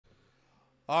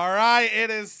All right, it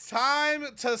is time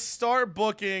to start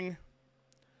booking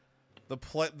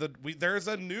there's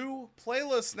a new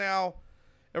playlist now,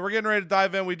 and we're getting ready to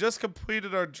dive in. We just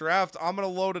completed our draft. I'm gonna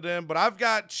load it in, but I've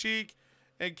got Cheek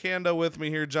and Kanda with me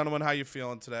here, gentlemen. How you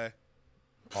feeling today?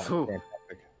 Oh,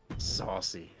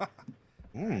 saucy.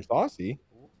 Saucy.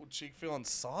 Ooh, Cheek feeling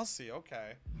saucy.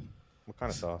 Okay. What kind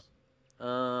of sauce?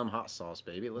 Hot sauce,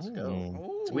 baby. Let's go.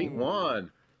 Ooh. It's week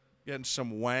 1. Getting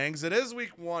some wangs. It is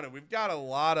week 1, and we've got a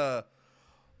lot of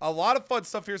fun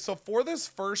stuff here. So for this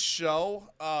first show,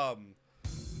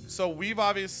 so we've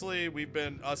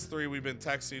been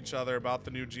texting each other about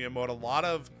the new GM mode. A lot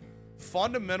of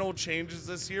fundamental changes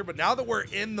this year, but now that we're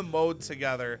in the mode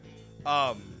together,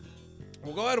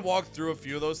 we'll go ahead and walk through a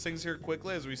few of those things here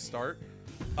quickly as we start.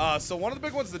 So one of the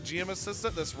big ones, the GM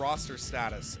assistant, this roster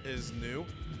status is new.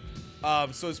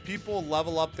 So as people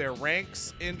level up their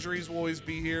ranks, injuries will always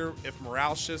be here. If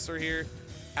morale shifts are here,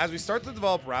 as we start to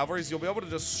develop rivalries, you'll be able to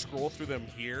just scroll through them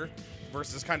here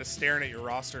versus kind of staring at your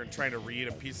roster and trying to read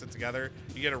and piece it together.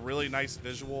 You get a really nice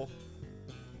visual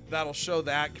that'll show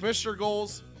that. Commissioner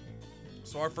goals.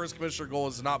 So our first commissioner goal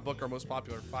is to not book our most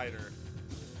popular fighter.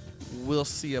 We'll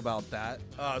see about that.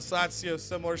 So that's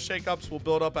similar shakeups will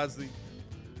build up as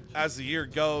the year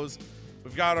goes.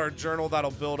 We've got our journal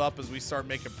that'll build up as we start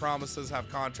making promises, have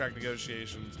contract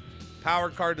negotiations,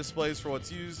 power card displays for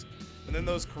what's used, and then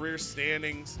those career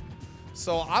standings.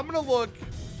 So I'm going to look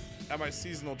at my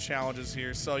seasonal challenges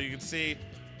here. So you can see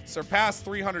surpass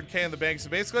 300K in the bank. So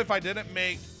basically if I didn't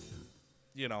make,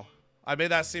 I made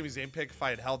that Sami Zayn pick. If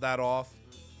I had held that off,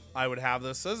 I would have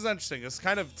this. So this is interesting. This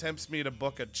kind of tempts me to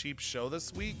book a cheap show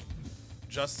this week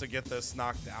just to get this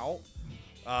knocked out.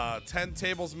 10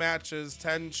 tables matches,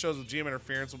 10 shows with GM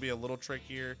interference will be a little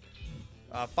trickier.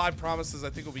 5 promises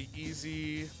I think will be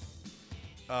easy.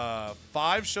 5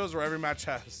 shows where every match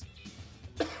has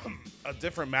a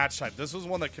different match type. This was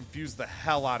one that confused the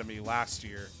hell out of me last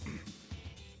year.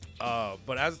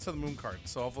 But adds it to the moon card,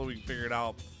 so hopefully we can figure it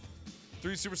out.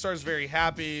 3 superstars very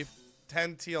happy.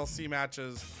 10 TLC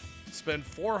matches. Spend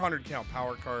 400 count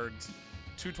power cards.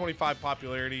 225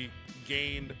 popularity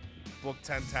gained. Book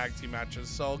 10 tag team matches.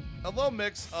 So a little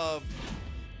mix of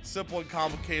simple and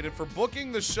complicated. For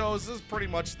booking the shows, this is pretty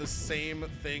much the same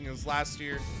thing as last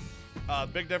year.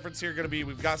 Big difference here going to be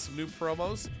we've got some new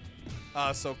promos.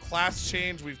 So class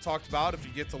change we've talked about. If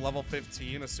you get to level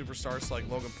 15, a superstar so like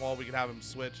Logan Paul, we can have him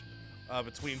switch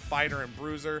between fighter and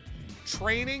bruiser.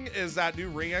 Training is that new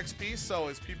ring XP. So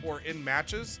as people are in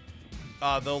matches,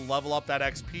 they'll level up that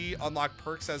XP, unlock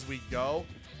perks as we go.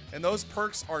 And those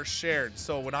perks are shared.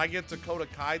 So when I get Dakota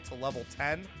Kai to level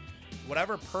 10,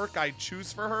 whatever perk I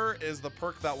choose for her is the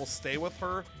perk that will stay with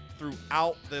her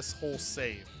throughout this whole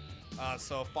save.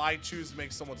 So if I choose to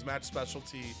make someone's match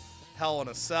specialty Hell in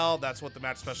a Cell, that's what the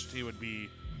match specialty would be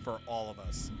for all of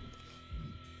us.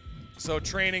 So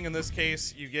training in this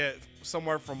case, you get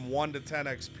somewhere from 1 to 10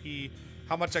 XP.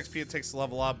 How much XP it takes to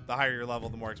level up, the higher your level,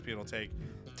 the more XP it'll take.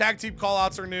 Tag team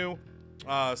callouts are new.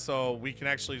 So we can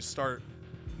actually start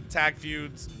tag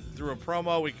feuds through a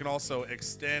promo. We can also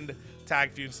extend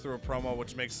tag feuds through a promo,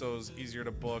 which makes those easier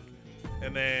to book.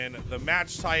 And then the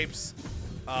match types,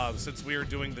 since we are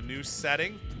doing the new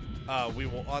setting, we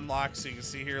will unlock. So you can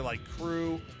see here, like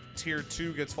crew tier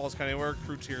 2 gets Falls Count Anywhere,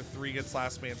 crew tier 3 gets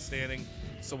Last Man Standing.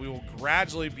 So we will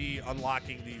gradually be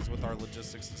unlocking these with our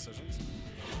logistics decisions.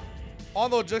 On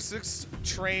the logistics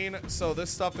train, so this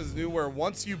stuff is new where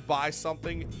once you buy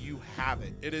something, you have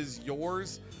it. It is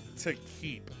yours to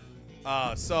keep.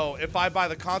 So if I buy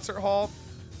the concert hall,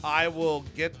 I will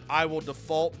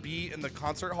default be in the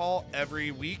concert hall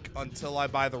every week until I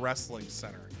buy the wrestling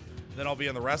center. Then I'll be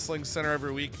in the wrestling center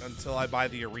every week until I buy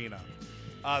the arena.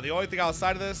 The only thing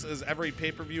outside of this is every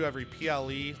pay-per-view, every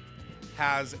PLE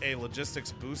has a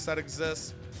logistics boost that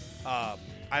exists.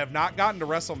 I have not gotten to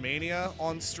WrestleMania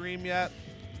on stream yet,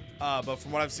 but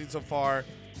from what I've seen so far,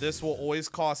 this will always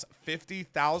cost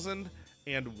 50,000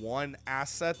 and 1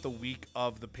 asset the week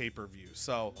of the pay-per-view.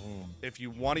 So if you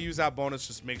want to use that bonus,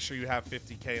 just make sure you have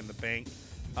 50K in the bank.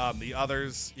 The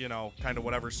others, kind of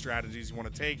whatever strategies you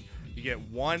want to take, you get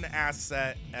 1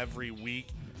 asset every week.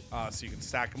 So you can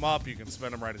stack them up, you can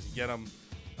spend them right as you get them.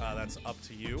 That's up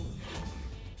to you.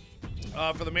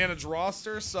 For the managed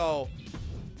roster, so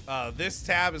this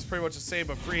tab is pretty much the same,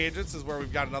 but free agents is where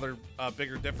we've got another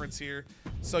bigger difference here.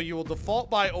 So you will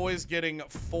default by always getting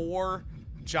 4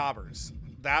 jobbers.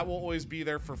 That will always be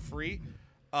there for free.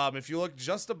 If you look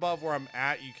just above where I'm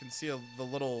at, you can see the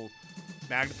little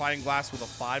magnifying glass with a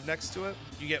 5 next to it.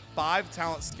 You get 5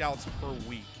 talent scouts per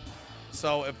week.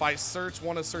 So if I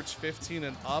want to search 15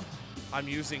 and up, I'm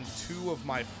using 2 of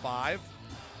my 5.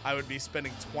 I would be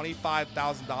spending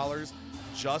 $25,000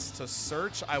 just to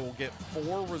search. I will get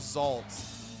 4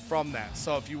 results from that.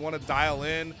 So if you want to dial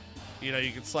in, you know,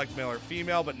 you can select male or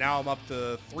female, but now I'm up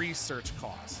to 3 search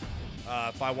costs.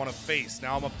 If I want to face,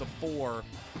 now I'm up to 4.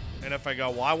 And if I go,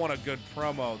 well, I want a good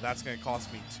promo, that's going to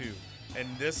cost me 2. And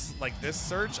this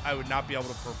search, I would not be able to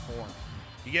perform.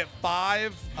 You get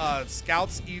 5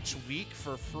 scouts each week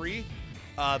for free.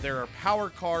 There are power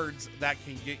cards that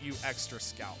can get you extra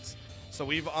scouts. So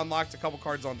we've unlocked a couple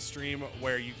cards on stream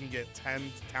where you can get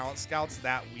 10 talent scouts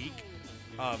that week.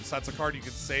 So that's a card you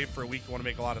could save for a week you want to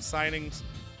make a lot of signings.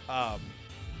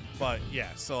 But yeah,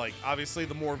 so like obviously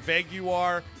the more vague you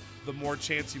are, the more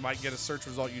chance you might get a search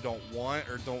result you don't want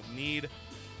or don't need.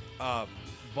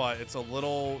 But it's a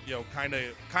little, you know, kind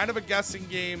of a guessing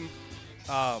game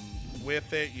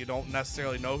with it. You don't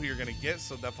necessarily know who you're going to get,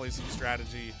 so definitely some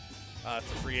strategy to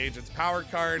free agents. Power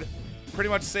card, pretty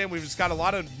much the same. We've just got a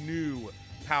lot of new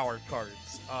power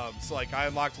cards. So like I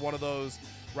unlocked one of those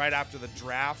right after the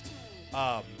draft.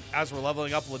 As we're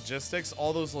leveling up logistics,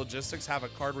 all those logistics have a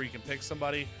card where you can pick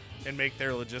somebody and make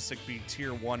their logistic be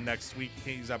tier 1 next week. You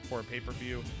can't use that for a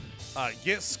pay-per-view.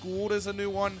 Get Schooled is a new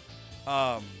one.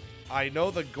 I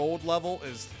know the gold level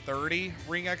is 30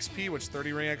 ring XP, which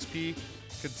 30 ring XP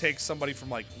could take somebody from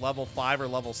like level 5 or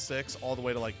level 6 all the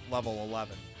way to like level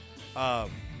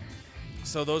 11.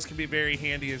 So those can be very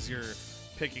handy as you're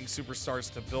picking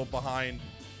superstars to build behind.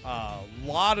 A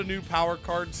lot of new power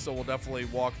cards, so we'll definitely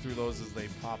walk through those as they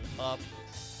pop up.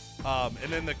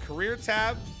 And then the career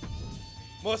tab,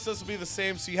 most of this will be the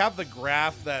same. So you have the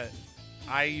graph that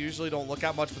I usually don't look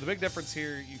at much, but the big difference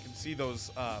here, you can see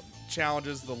those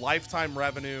challenges, the lifetime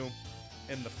revenue,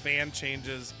 and the fan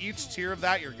changes. Each tier of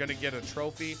that, you're going to get a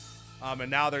trophy.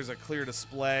 And now there's a clear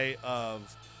display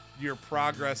of your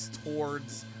progress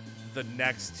towards the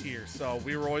next tier. So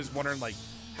we were always wondering, like,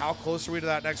 how close are we to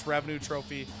that next revenue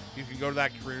trophy? You can go to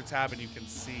that career tab and you can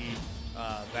see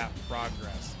that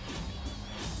progress.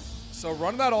 So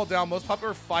running that all down, most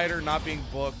popular fighter not being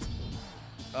booked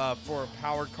for a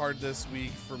power card this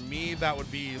week. For me, that would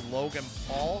be Logan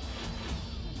Paul.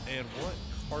 And what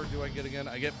card do I get again?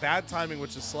 I get Bad Timing,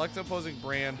 which is select opposing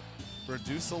brand,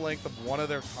 reduce the length of one of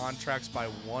their contracts by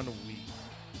 1 week.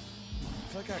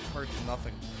 I feel like that card's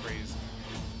nothing crazy.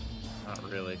 Not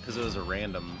really, because it was a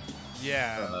random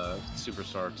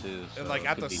superstar too. So and like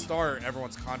at the start,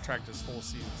 everyone's contract is full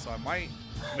season, so I might.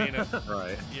 I mean,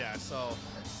 right. Yeah, so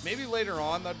maybe later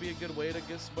on that'd be a good way to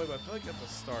get somebody, but I feel like at the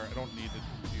start I don't need to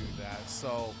do that.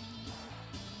 So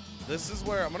this is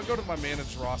where I'm gonna go to my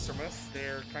managed roster. I'm gonna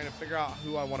stare, kind of figure out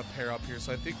who I want to pair up here.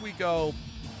 So I think we go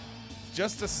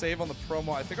just to save on the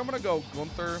promo. I think I'm gonna go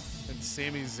Gunther and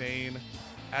Sami Zayn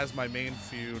as my main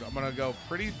feud. I'm gonna go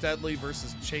Pretty Deadly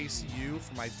versus Chase U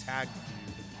for my tag feud.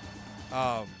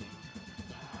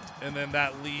 And then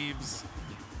that leaves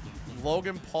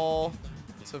Logan Paul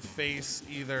to face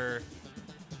either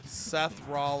Seth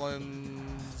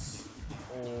Rollins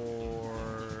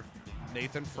or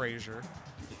Nathan Frazier.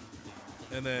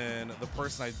 And then the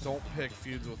person I don't pick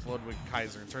feuds with Ludwig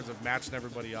Kaiser in terms of matching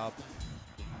everybody up.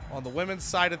 On the women's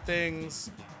side of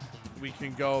things, we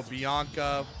can go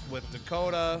Bianca with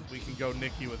Dakota. We can go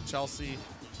Nikki with Chelsea.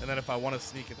 And then if I want to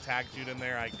sneak a tag feud in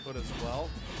there, I could as well.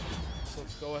 So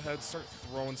let's go ahead and start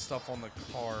throwing stuff on the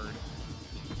card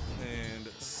and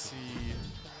see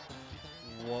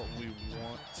what we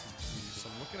want to do. So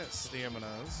I'm looking at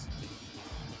staminas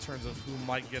in terms of who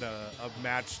might get a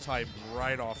match type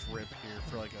right off rip here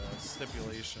for like a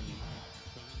stipulation.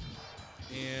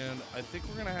 And I think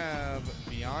we're going to have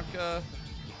Bianca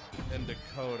and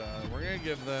Dakota. We're gonna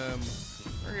give them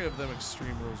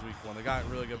Extreme Rules Week 1. They got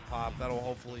really good pop. That'll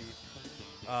hopefully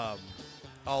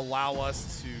allow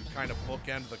us to kind of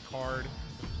bookend the card.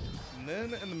 And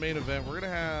then in the main event, we're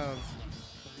gonna have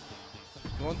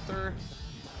Gunther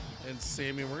and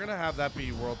Sami. We're gonna have that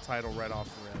be world title right off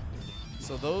rip.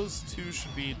 So those two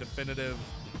should be definitive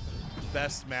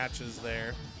best matches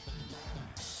there.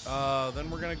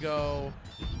 Then we're gonna go.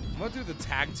 I'm gonna do the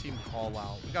tag team call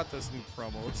out. We got this new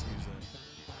promo. Let's use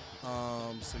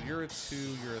it. So you're a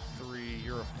 2, you're a 3,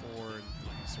 you're a 4, and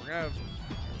 3. So we're gonna have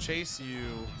Chase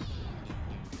U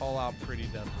call out Pretty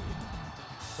Deadly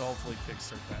to hopefully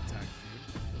kickstart that tag feud.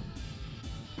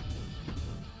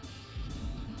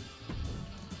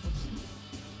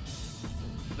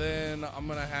 Then I'm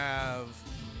gonna have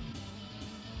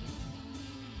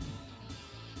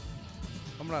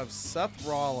Seth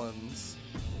Rollins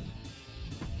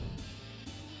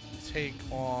take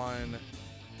on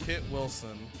Kit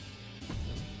Wilson.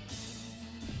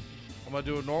 I'm going to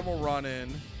do a normal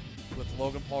run-in with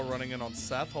Logan Paul running in on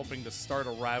Seth, hoping to start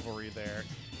a rivalry there.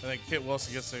 And then Kit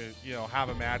Wilson gets to, you know, have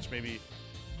a match, maybe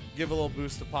give a little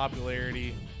boost of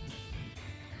popularity.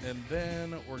 And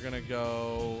then we're going to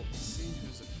go see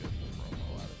who's a good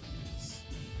promo out of these.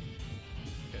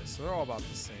 Okay, so they're all about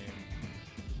the same.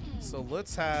 So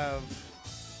let's have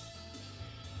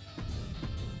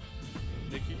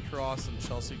Nikki Cross and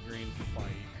Chelsea Green fight.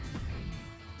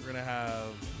 We're going to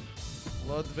have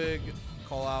Ludwig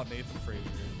call out Nathan Frazier.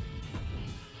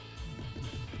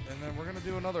 And then we're going to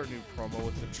do another new promo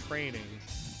with the training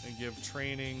and give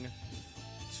training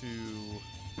to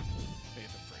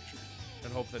Nathan Frazier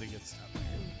and hope that he gets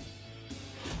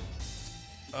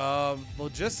tapped.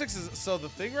 Logistics is, so the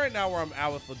thing right now where I'm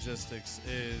at with logistics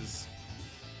is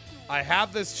I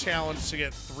have this challenge to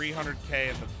get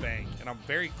 300K in the bank, and I'm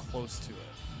very close to it.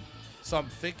 So I'm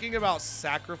thinking about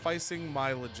sacrificing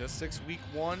my logistics week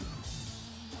 1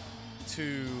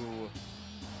 to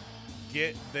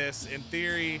get this. In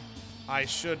theory, I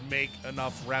should make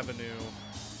enough revenue,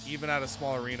 even at a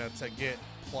small arena, to get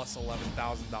plus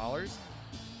 $11,000.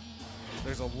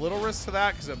 There's a little risk to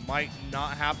that because it might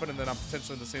not happen, and then I'm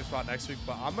potentially in the same spot next week.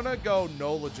 But I'm going to go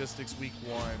no logistics week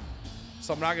 1.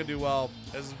 So I'm not going to do well.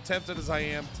 As tempted as I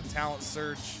am to talent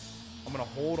search, I'm going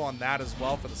to hold on that as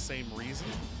well for the same reason.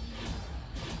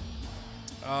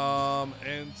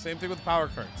 And same thing with power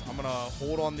cards. I'm going to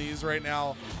hold on these right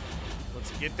now.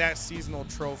 Let's get that seasonal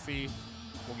trophy.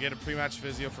 We'll get a pre-match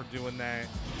physio for doing that.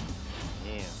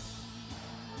 Yeah.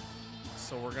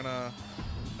 So we're going to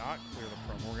not clear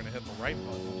the promo. We're going to hit the right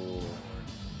button.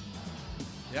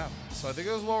 Yeah. So I think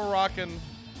it was what we're rocking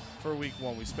for week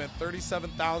 1. We spent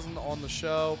 $37,000 on the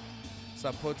show.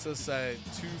 So that puts us at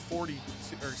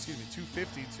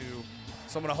 252.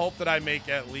 So I'm going to hope that I make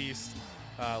at least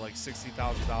like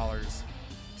 $60,000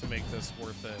 to make this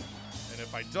worth it. And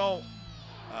if I don't,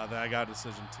 then I got a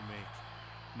decision to make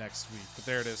next week. But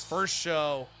there it is. First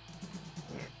show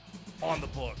on the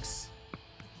books.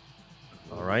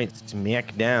 All right,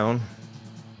 SmackDown.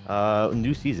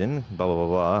 New season. Blah blah blah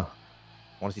blah.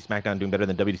 Want to see SmackDown doing better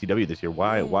than WCW this year?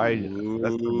 Why? Why?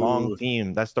 That's the wrong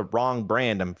team. That's the wrong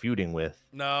brand I'm feuding with.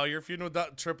 No, you're feuding with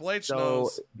Triple H.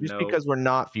 So just because we're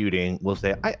not feuding, we'll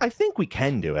say I think we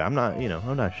can do it. I'm not, you know,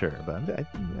 I'm not sure, but I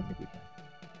think we can.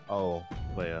 Oh,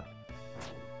 Leia.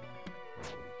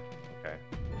 Okay,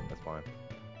 that's fine.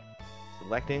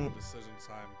 Selecting decision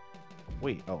time.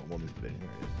 Wait, oh, women's division. Here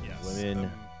it is. Yes.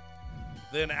 Women.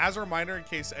 Then, as a reminder, in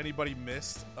case anybody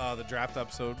missed the draft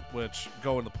episode, which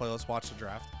go in the playlist, watch the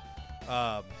draft.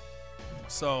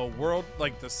 So,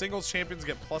 the singles champions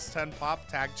get plus 10 pop,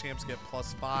 tag champs get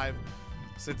plus 5.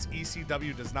 Since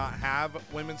ECW does not have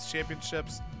women's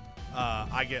championships,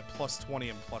 I get plus 20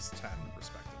 and plus 10,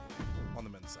 respectively, on the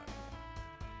men's side.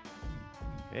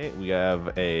 Okay, we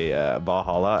have a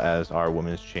Valhalla as our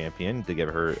women's champion to give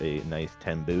her a nice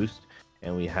 10 boost.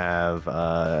 And we have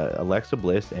Alexa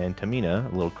Bliss and Tamina, a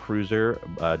little cruiser.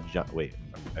 Wait,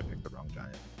 I picked the wrong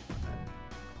giant.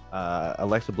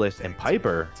 Alexa Bliss and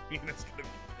Piper. Tamina's gonna be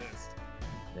pissed.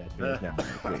 Yeah, Tamina's now.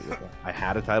 Wait, I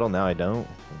had a title, now I don't.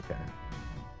 Okay.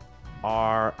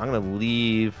 I'm gonna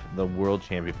leave the world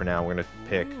champion for now. We're gonna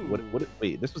pick what?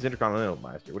 Wait, this was Intercontinental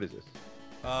last year. What is this?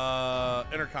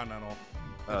 Intercontinental.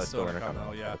 It's still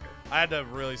Intercontinental. Yeah. Okay. I had to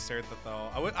really stare at that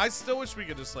though. I still wish we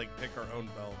could just like pick our own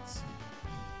belts.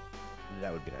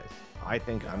 That would be nice. I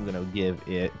think I'm gonna give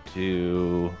it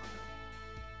to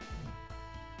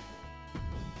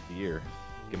Veer.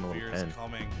 Give him a little 10.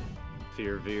 Coming.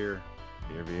 Veer.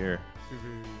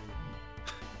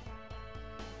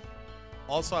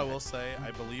 Also, I will say,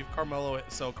 I believe Carmelo.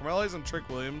 So Carmelo's and Trick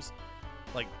Williams,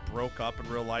 like broke up in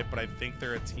real life, but I think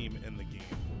they're a team in the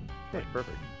game. Okay,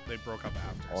 perfect. They broke up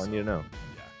after. All I need to know.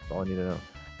 Yeah. That's all I need to know.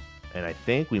 And I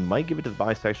think we might give it to the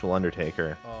bisexual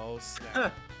Undertaker. Oh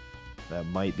snap! That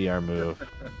might be our move.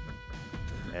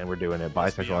 And we're doing it.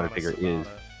 Bisexual Undertaker is.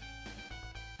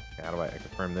 How do I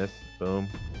confirm this? Boom.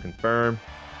 Confirm.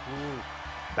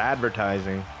 Ooh.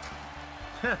 Advertising.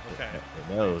 Okay. It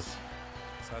knows.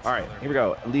 So All right, here we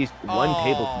go. At least one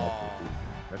table connector.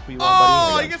 That's what you want,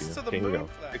 Oh, buddy? he gets to the here we go.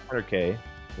 move. 600K.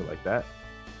 We like that.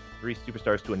 3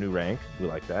 superstars to a new rank. We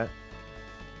like that.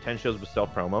 10 shows with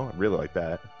self promo. Really like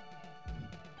that.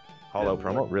 Hollow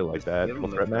promo. Really like that. Triple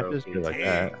threat matches. Really like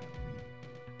that.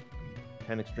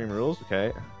 10 extreme rules.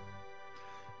 Okay.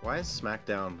 Why does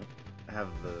SmackDown have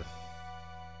the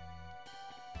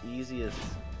easiest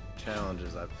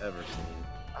challenges I've ever seen?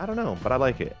 I don't know, but I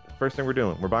like it. First thing we're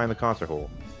doing, we're buying the concert hall.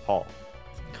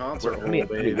 Concert hall,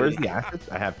 baby. Where's the assets?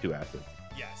 I have 2 assets.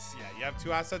 Yes, yeah. You have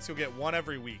 2 assets. You'll get 1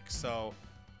 every week. So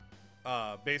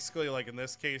Basically, like in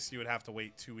this case, you would have to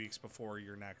wait 2 weeks before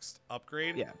your next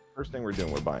upgrade. Yeah, first thing we're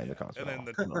doing, we're buying the console. And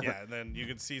then and then you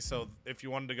can see. So if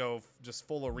you wanted to go just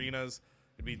full arenas,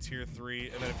 it'd be tier 3.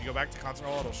 And then if you go back to concert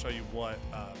hall, it'll show you what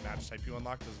match type you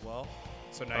unlocked as well.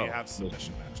 So now you have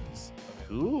submission matches.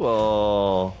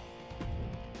 Cool.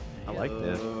 I like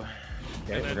this.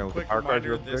 Okay, and we're then going quick with the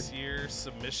reminder, this year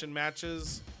submission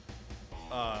matches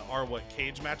are what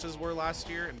cage matches were last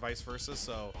year, and vice versa.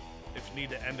 So if you need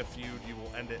to end a feud, you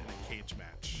will end it in a cage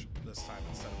match this time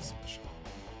instead of submission.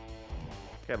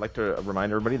 Okay, I'd like to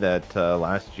remind everybody that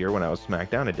last year when I was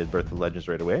SmackDown, I did Birth of Legends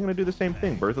right away. I'm going to do the same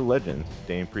thing. Birth of Legends.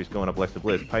 Damian Priest going up Alexa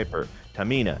Bliss, Piper,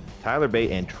 Tamina, Tyler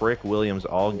Bate, and Trick Williams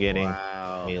all getting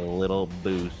a little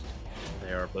boost.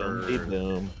 They are boom.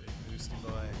 Boom. Boosty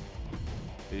boy.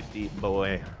 Boosty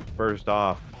boy. First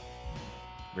off,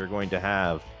 we're going to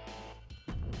have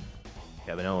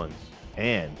Kevin Owens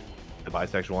and the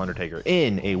bisexual Undertaker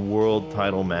in a world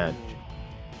title match.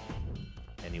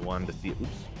 And he wanted to see it.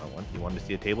 Oops, he wanted to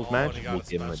see a tables match. We'll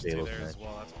give him a tables match.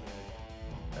 Well, that's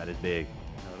big. That is big.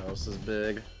 What else is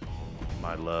big?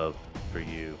 My love for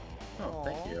you. Oh,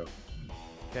 thank you.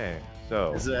 Okay,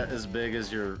 so is that as big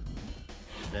as your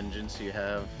vengeance you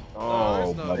have?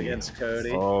 Oh, no buddy. Against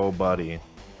Cody. Oh, buddy.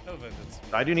 No vengeance.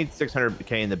 I do need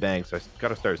 600k in the bank, so I got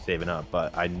to start saving up.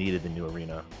 But I needed the new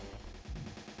arena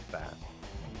fast.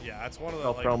 Yeah, that's one of the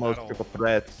Self promos, triple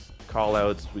threats, call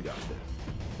outs. We got this.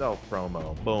 Self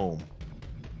promo. Boom.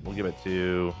 We'll give it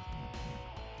to.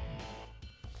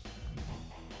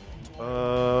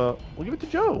 We'll give it to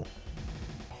Joe.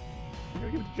 We're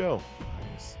gonna give it to Joe.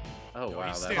 Nice. Oh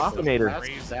wow,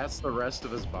 that's the rest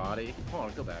of his body. Hold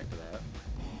on, go back to that.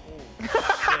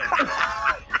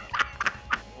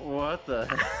 What the?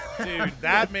 Dude,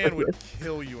 that man would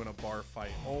kill you in a bar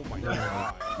fight. Oh my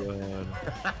god.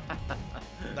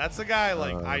 That's a guy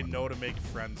like I know to make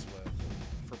friends with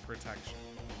for protection.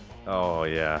 Oh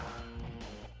yeah.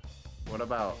 What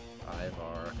about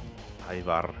Ivar?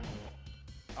 Ivar.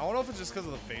 I don't know if it's just because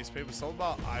of the face paint, but something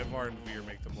about Ivar and Veer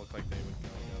make them look like they would go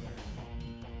together.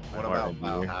 What about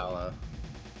Valhalla?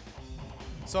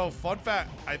 So, fun fact,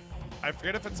 I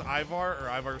forget if it's Ivar or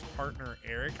Ivar's partner,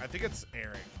 Eric. I think it's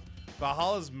Eric.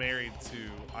 Valhalla's married to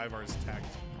Ivar's tag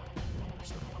team partner.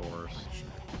 Of course.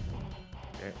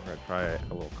 Okay, we're gonna try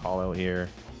a little call out here.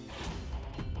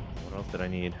 What else did I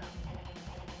need?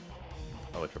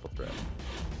 Oh, a triple threat.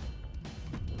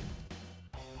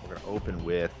 We're gonna open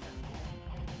with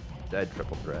Dead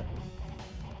triple threat.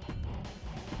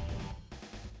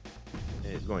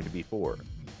 It is going to be for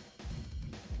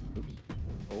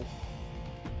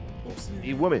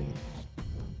the woman.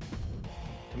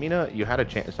 Tamina, you had a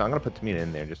chance, so I'm gonna put Tamina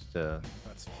in there just to.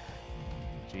 That's fair.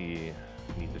 She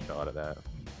needs a shot of that.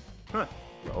 Huh.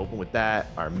 We're open with that.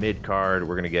 Our mid card,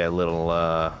 we're gonna get a little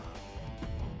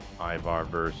Ivar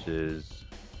versus.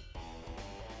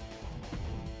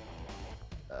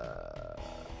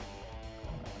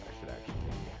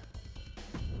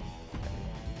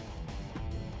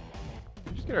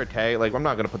 Get our tag. Like, I'm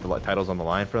not gonna put the titles on the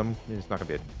line for them. It's not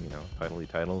gonna be,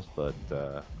 titles, but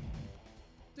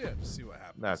yeah, just see what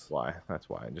happens. That's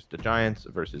why. Just the Giants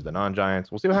versus the non-Giants.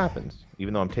 We'll see what happens.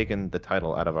 Even though I'm taking the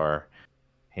title out of our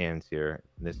hands here,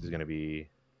 this is gonna be.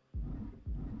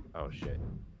 Oh shit.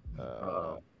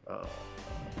 Sorry guys.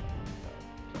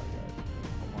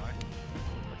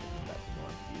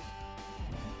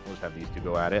 We'll just have these two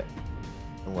go at it,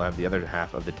 and we'll have the other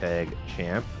half of the tag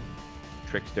champ,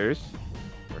 Tricksters.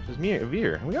 Versus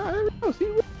Veer. We got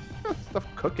stuff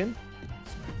cooking.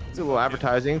 Let's do a little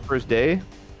advertising first day.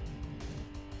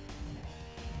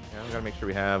 Yeah, we gotta make sure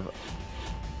we have.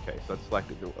 Okay, so let's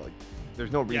select it. Like,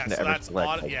 there's no reason to ever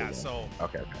select. So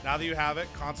okay. Now that you have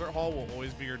it, concert hall will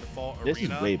always be your default this arena.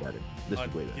 This is way better. This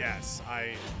is way better. Yes,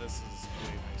 this is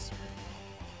way nicer.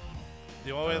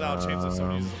 The only way that I'll change this is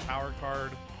someone uses a power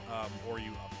card, or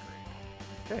you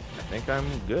upgrade. Okay, I think I'm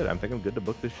good. I think I'm good to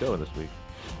book this show this week.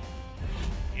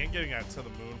 And getting to the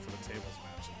moon for the tables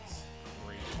matches.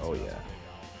 Crazy. Oh yeah.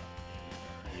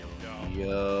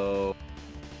 Yo.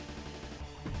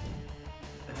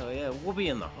 Hell yeah, we'll be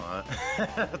in the hunt.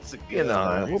 That's a good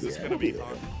hunt. We'll gonna be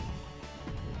fun.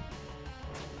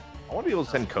 I want to be able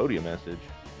to send Cody a message.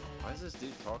 Why is this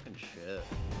dude talking shit?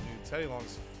 Dude, Teddy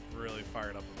Long's really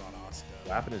fired up about Asuka.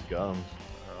 Laughing his gums.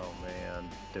 Oh man,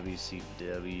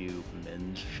 WCW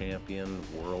Men's Champion,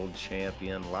 World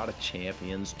Champion, a lot of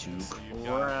champions to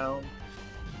crown.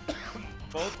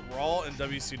 Both Raw and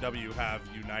WCW have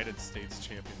United States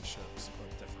Championships,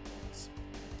 but different ones.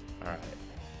 Alright.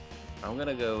 I'm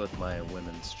gonna go with my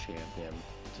Women's Champion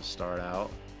to start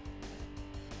out.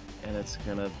 And it's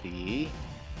gonna be...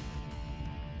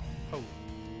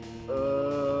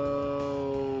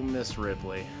 Oh, Miss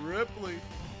Ripley. Ripley.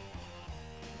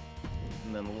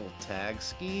 And then a little tag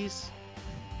skis.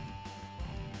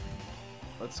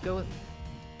 Let's go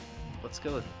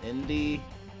with Indy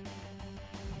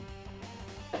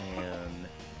and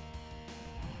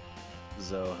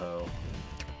Zoho.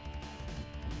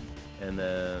 And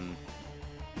then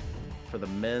for the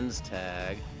men's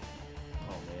tag,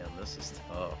 oh man, this is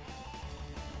tough.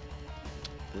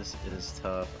 This is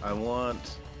tough. I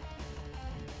want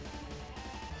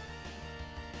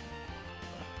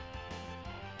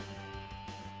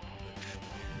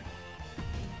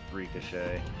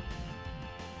Ricochet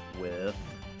with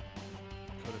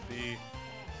Could it be?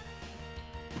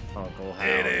 Uncle Howdy.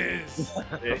 It is.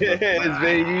 It is,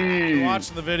 baby. If you're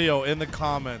watching the video, in the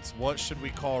comments, what should we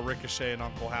call Ricochet and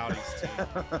Uncle Howdy's team?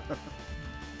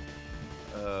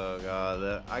 Oh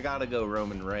god, I gotta go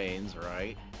Roman Reigns,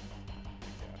 right?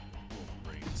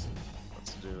 Yeah. Reigns.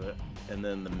 Let's do it. And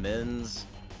then the men's.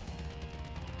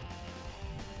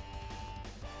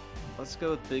 Let's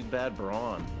go with Big Bad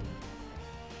Braun.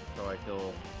 I feel like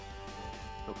he'll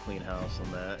clean house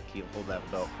on that. Hold that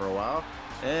belt for a while.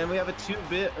 And we have a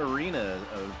 2-bit arena.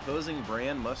 Opposing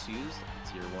brand must use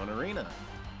Tier 1 arena.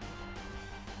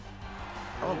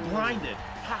 Oh, blinded.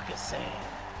 Pocket sand.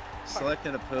 Select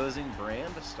an opposing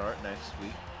brand to start next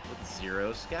week with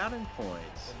 0 scouting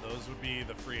points. And those would be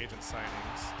the free agent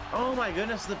signings. Oh my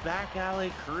goodness, the back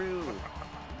alley crew.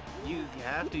 You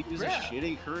have to use a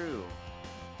shitty crew.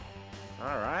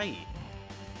 All right.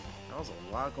 That was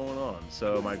a lot going on.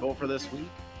 So my goal for this week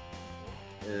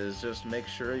is just make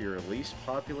sure your least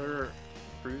popular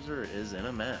cruiser is in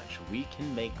a match. We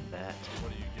can make that.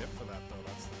 What do you get for that, though?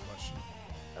 That's the question.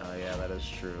 Yeah, that is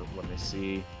true. Let me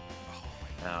see.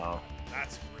 Oh, Now,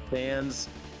 that's really fans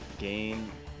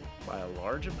gain by a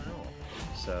large amount.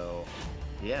 So,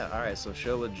 yeah. All right. So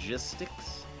show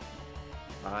logistics.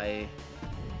 I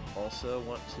also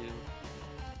want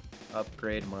to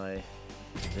upgrade my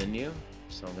venue,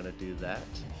 so I'm gonna do that.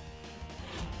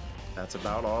 That's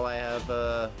about all I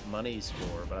have monies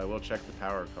for, but I will check the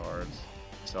power cards.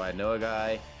 So I know a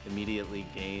guy immediately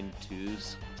gained 2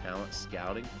 talent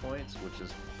scouting points, which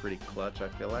is pretty clutch, I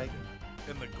feel like.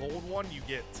 In the gold one, you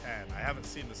get 10. I haven't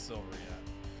seen the silver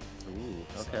yet. Ooh,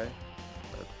 okay.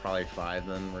 Probably 5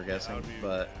 then, we're guessing. That would be,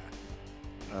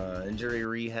 But injury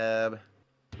rehab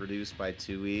reduced by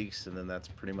 2 weeks, and then that's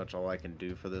pretty much all I can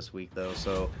do for this week, though.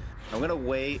 So I'm gonna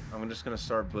wait. I'm just gonna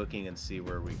start booking and see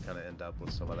where we kind of end up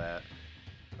with some of that.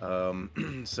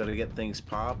 So to get things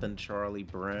popping, Charlie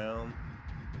Brown,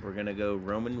 we're gonna go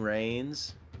Roman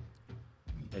Reigns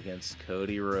against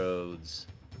Cody Rhodes,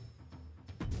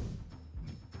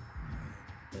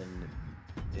 and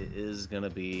it is gonna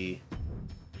be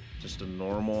just a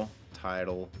normal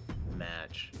title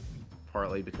match,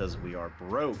 partly because we are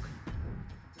broke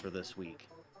for this week.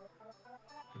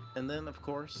 And then, of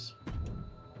course,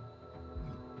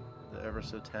 the ever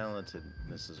so talented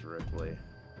Mrs. Ripley.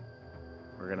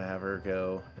 We're gonna have her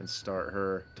go and start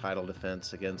her title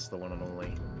defense against the one and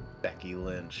only Becky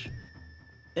Lynch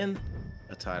in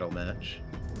a title match.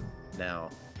 Now,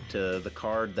 to the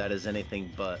card that is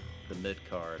anything but the mid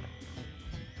card,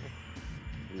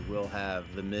 we will have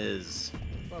The Miz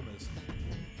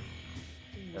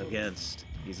against,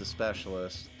 he's a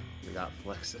specialist. We got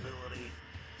flexibility.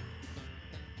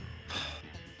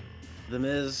 The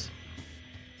Miz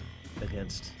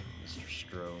against Mr.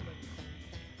 Strowman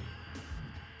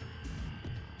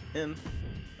in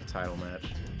a title match.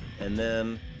 And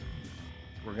then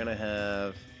we're gonna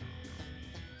have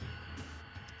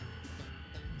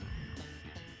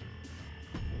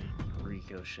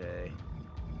Ricochet.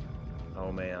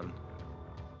 Oh man.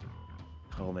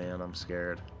 Oh man, I'm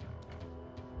scared.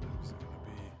 Who's it gonna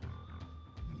be?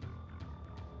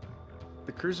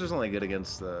 The Cruiser's only good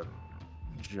against the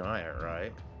Giant,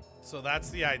 right? So that's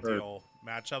the ideal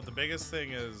matchup. The biggest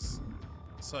thing is,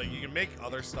 so you can make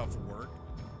other stuff work,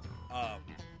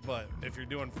 but if you're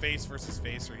doing face versus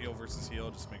face or heel versus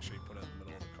heel, just make sure you put it in the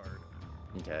middle of the card.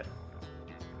 Okay.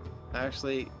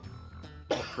 Actually,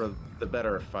 for the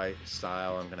better fight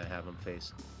style, I'm gonna have him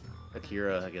face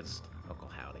Akira against Uncle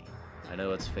Howdy. I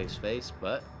know it's face-face,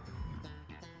 but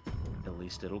at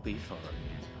least it'll be fun.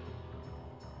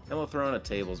 And we'll throw in a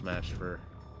tables match for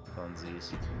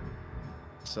funsies.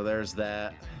 So there's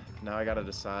that. Now I gotta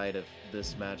decide if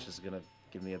this match is gonna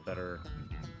give me a better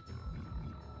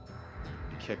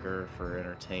kicker for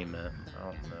entertainment. I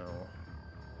don't know.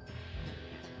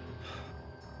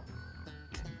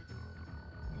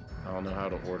 I don't know how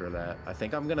to order that. I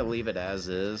think I'm gonna leave it as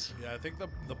is. Yeah, I think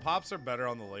the pops are better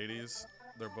on the ladies.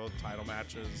 They're both title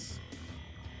matches.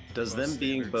 Does Both them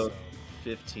being standard, both so.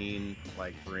 15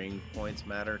 like ring points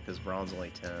matter? Because bronze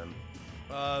only 10.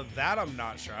 That I'm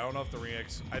not sure. I don't know if the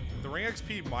the ring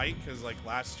XP might, because like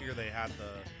last year they had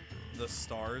the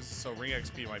stars, so ring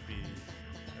XP might be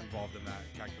involved in that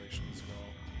calculation as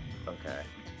well. Okay,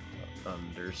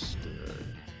 understood.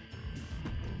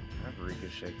 Have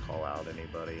Ricochet call out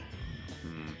anybody?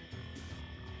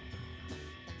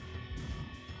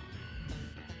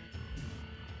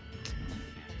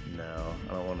 No,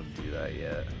 I don't want to do that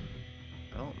yet.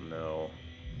 I don't know.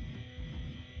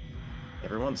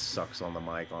 Everyone sucks on the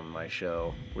mic on my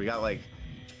show. We got like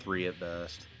 3 at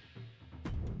best.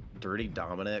 Dirty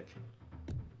Dominic.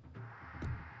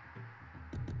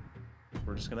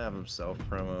 We're just gonna have him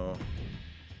self-promo.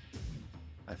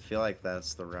 I feel like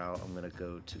that's the route I'm gonna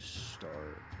go to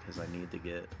start because I need to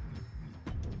get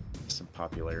some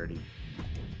popularity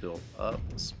built up,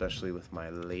 especially with my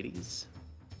ladies.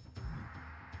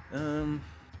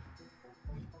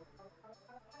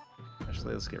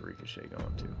 Actually, let's get Ricochet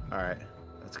going too. Alright,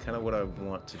 that's kind of what I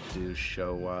want to do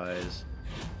show-wise.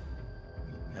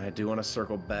 And I do want to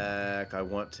circle back. I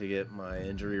want to get my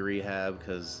injury rehab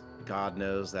because God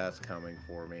knows that's coming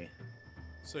for me.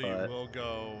 So you will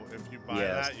go, if you buy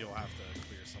that, you'll have to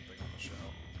clear something on the show.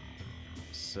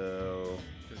 So,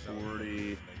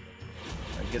 40,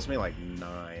 that gives me like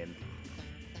 9.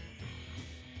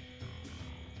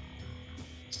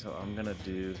 So I'm gonna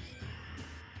do...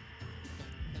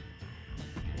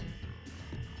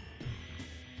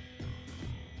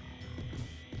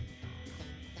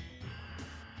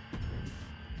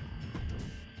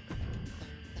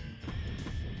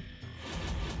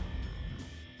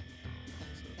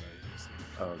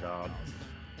 Oh god.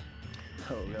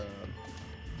 Oh god.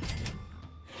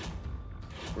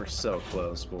 We're so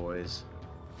close, boys.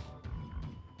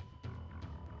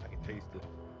 I can taste it.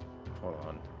 Hold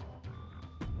on.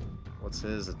 What's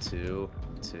his? A 2?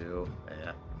 2.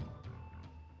 Yeah.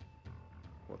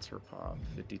 What's her pop?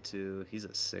 52. He's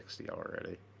at 60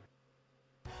 already.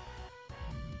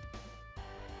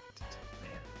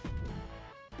 Man.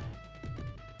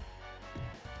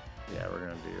 Yeah, we're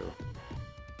gonna do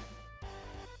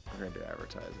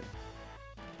advertising.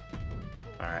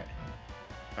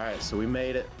 Alright, so we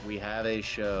made it. We have a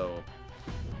show.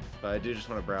 But I do just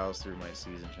want to browse through my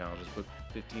season challenges. Book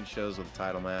 15 shows with a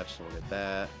title match, so we'll get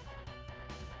that.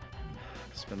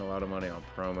 Spend a lot of money on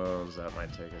promos. That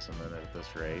might take us a minute at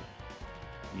this rate.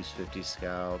 Use 50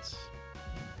 scouts.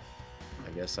 I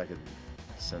guess I could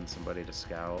send somebody to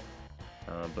scout.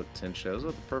 Book 10 shows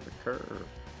with a perfect curve.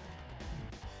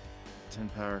 10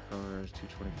 power cards,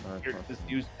 225. Here, just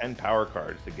use 10 power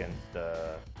cards against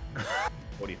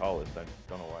Cody Hollis. I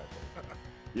don't know why.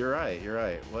 You're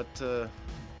right. What,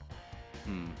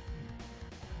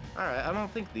 Alright, I don't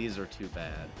think these are too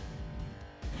bad.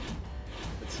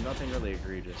 It's nothing really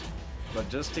egregious. But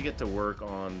just to get to work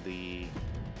on the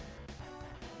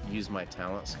use my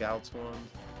talent scouts one,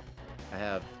 I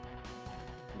have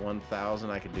 1,000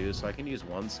 I could do, so I can use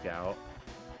 1 scout.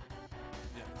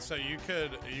 So you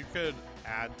could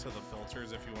add to the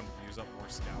filters if you want to use up more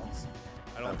scouts.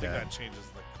 I don't think that changes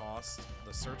the cost.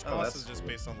 The search cost is just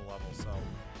based on the level, so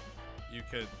you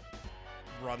could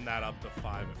run that up to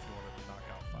 5 if you wanted to knock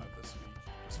out 5 this week,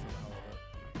 just for the hell of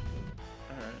it.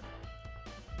 Alright.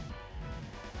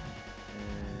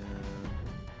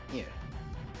 Yeah.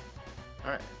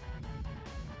 Alright.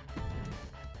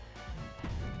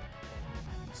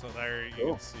 So there you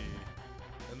can see.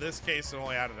 In this case, it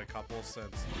only added a couple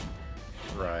since.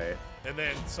 Right. And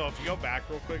then, so if you go back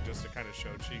real quick, just to kind of show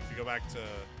Cheek, if you go back to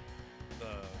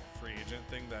the free agent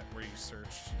thing where you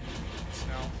searched just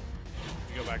now,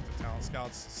 if you go back to Talent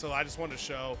Scouts. So I just wanted to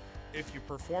show, if you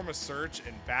perform a search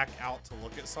and back out to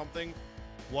look at something,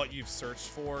 what you've searched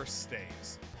for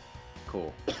stays.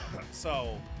 Cool.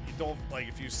 So you don't, like,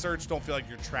 if you search, don't feel like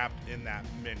you're trapped in that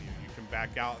menu. You can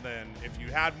back out, and then if you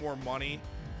had more money,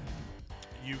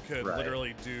 you could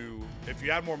literally do, if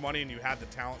you had more money and you had the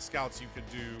talent scouts, you could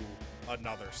do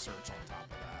another search on top of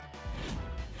that.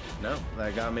 No,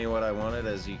 that got me what I wanted.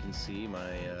 As you can see,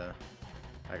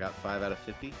 I got 5 out of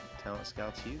 50 talent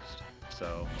scouts used.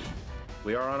 So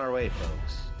we are on our way,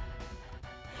 folks.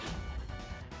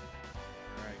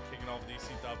 All right, kicking off the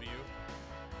ECW.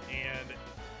 And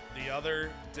the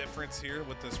other difference here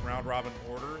with this round robin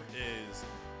order is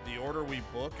the order we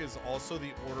book is also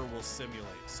the order we'll simulate.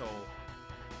 So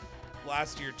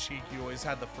last year, Cheek, you always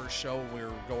had the first show when we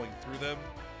were going through them.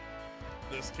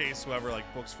 This case, whoever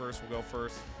like books first will go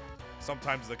first.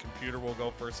 Sometimes the computer will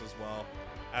go first as well,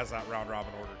 as that round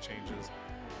robin order changes.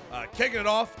 Kicking it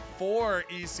off for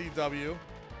ECW,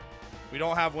 We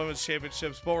don't have women's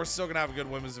championships, but we're still going to have a good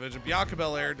women's division. Bianca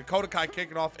Belair, Dakota Kai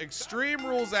kicking off Extreme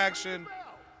Rules action.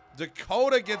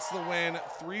 Dakota gets the win.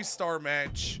 3-star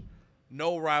match.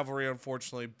 No rivalry,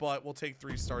 unfortunately, but we'll take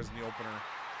 3 stars in the opener.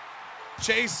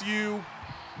 Chase U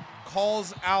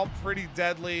calls out Pretty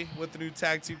Deadly with the new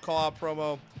tag team call-out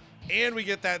promo. And we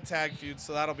get that tag feud,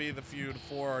 so that'll be the feud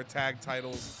for our tag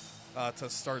titles to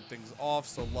start things off,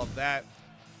 so love that.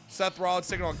 Seth Rollins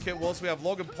taking on Kit Wilson. We have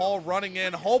Logan Paul running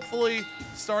in, hopefully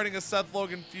starting a Seth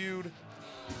Logan feud.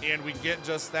 And we get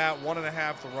just that.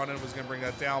 1.5. The run-in was going to bring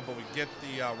that down, but we get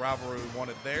the rivalry we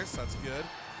wanted there, so that's good.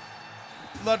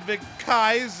 Ludwig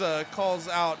Kaiser calls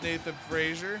out Nathan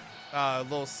Frazier. A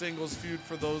little singles feud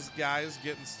for those guys,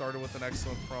 getting started with an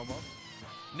excellent promo.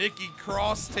 Nikki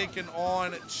Cross taking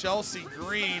on Chelsea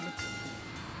Green.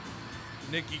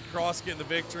 Nikki Cross getting the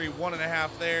victory. 1.5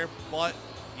 there, but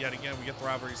yet again, we get the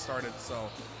rivalry started, so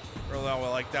early on we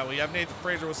like that. We have Nathan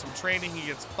Frazier with some training. He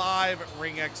gets 5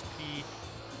 ring XP,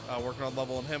 working on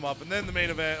leveling him up. And then the main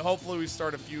event, hopefully we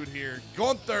start a feud here.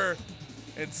 Gunther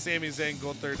and Sami Zayn.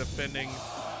 Gunther defending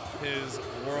his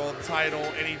world title,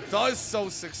 and he does so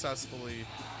successfully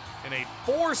in a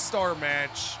 4-star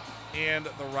match, and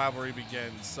the rivalry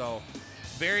begins. So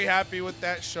very happy with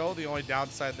that show. The only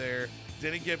downside there,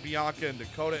 didn't get Bianca and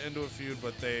Dakota into a feud,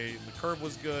 but the curve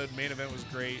was good, main event was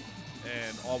great,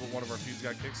 and all but one of our feuds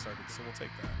got kickstarted, so we'll take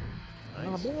that.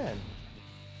 Nice. Oh, man.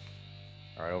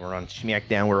 All right, over on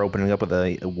SmackDown, we're opening up with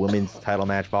a women's title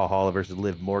match. Valhalla versus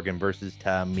Liv Morgan versus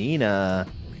Tamina.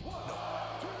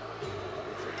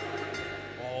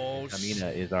 Oh,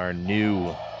 Tamina is our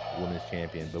new women's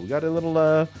champion, but we got a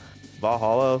little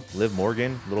Valhalla, Liv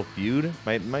Morgan, little feud.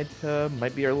 Might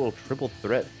be our little triple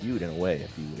threat feud in a way,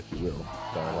 if you will.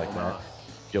 So I like that.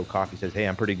 Joe Coffey says, "Hey,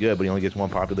 I'm pretty good, but he only gets 1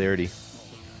 popularity."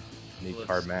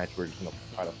 Mid-card match. We're just gonna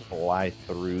try to fly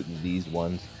through these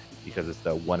ones because it's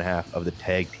the 1/2 of the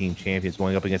tag team champions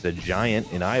going up against a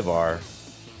giant in Ivar.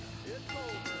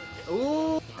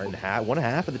 Ooh. And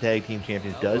 1/2 of the tag team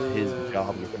champions does his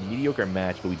job with a mediocre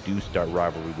match, but we do start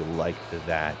rivalry. We like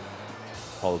that.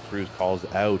 Apollo Crews calls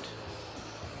out.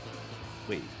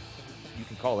 Wait, you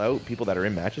can call out people that are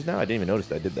in matches now? I didn't even notice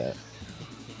that I did that.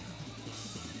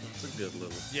 It's a good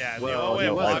little. yeah, the Well, only way it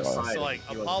no, works I- is like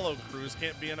I- Apollo Crews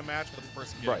can't be in a match, but the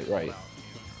person getting Right, called right.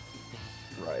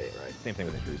 out. Right. Same thing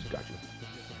with the Crews. Got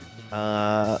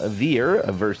you. Veer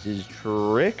versus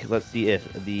Trick. Let's see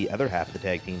if the other half of the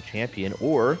tag team champion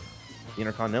or the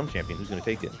Intercontinental champion, who's going to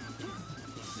take it.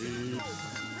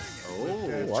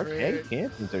 Oh, our tag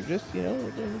champions are just, we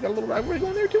got a little rivalry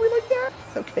going there too. We like that.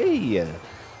 It's okay.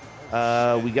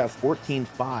 We got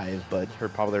 14-5, but her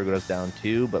popularity goes down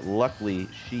too. But luckily,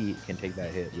 she can take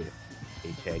that hit with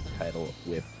a tag title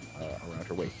whip around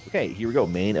her waist. Okay, here we go.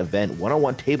 Main event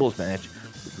 1-on-1 tables match,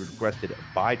 which was requested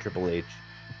by Triple H.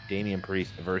 Damian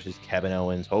Priest versus Kevin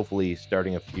Owens. Hopefully,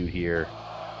 starting a feud here.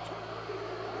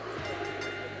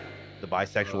 The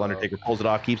bisexual Undertaker pulls it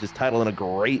off, keeps his title in a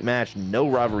great match. No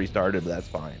rivalry started, but that's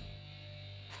fine.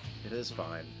 It is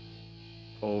fine.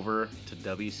 Over to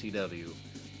WCW.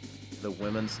 The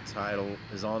women's title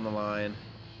is on the line.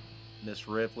 Miss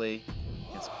Ripley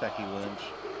against Becky Lynch.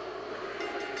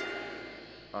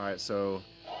 All right, so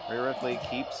Rhea Ripley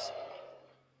keeps,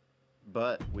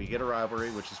 but we get a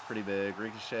rivalry, which is pretty big.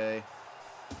 Ricochet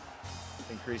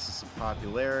increases some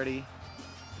popularity.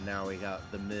 Now we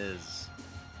got The Miz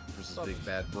versus Big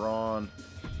Bad Braun.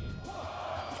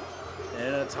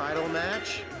 In a title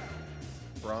match,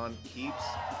 Braun keeps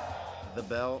the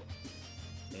belt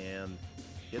and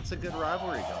gets a good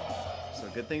rivalry going. So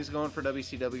good things going for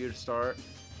WCW to start.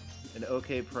 An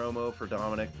okay promo for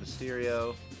Dominic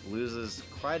Mysterio. Loses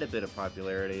quite a bit of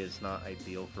popularity. It's not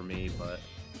ideal for me, but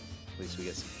at least we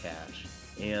get some cash.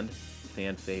 And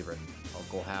fan favorite,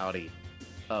 Uncle Howdy,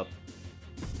 up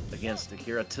against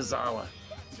Akira Tozawa.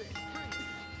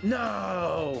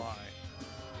 No!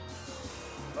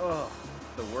 Oh,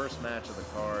 the worst match of the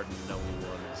card. No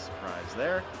one is surprised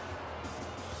there.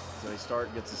 So he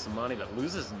gets us some money, but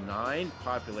loses 9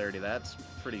 popularity. That's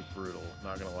pretty brutal,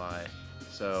 not gonna lie.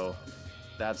 So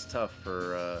that's tough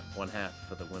for 1/2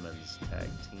 of the women's tag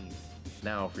team.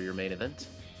 Now for your main event,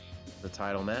 the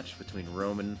title match between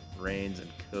Roman Reigns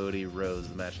and Cody Rhodes.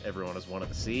 The match everyone has wanted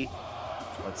to see.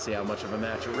 Let's see how much of a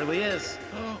match it really is.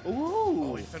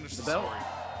 Ooh! Oh, he finished the belt. story.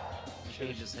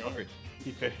 Changed his hand.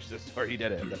 He finished the story. He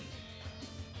did it.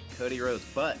 Cody Rhodes,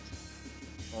 but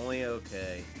only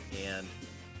okay, and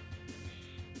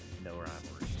no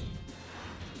rivalry.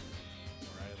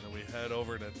 All right, and then we head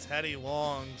over to Teddy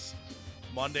Long's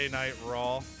Monday Night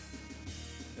Raw.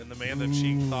 And the man that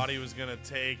Cheek thought he was going to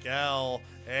take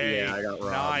L.A. Yeah, I got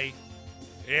robbed. Night.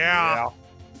 Yeah.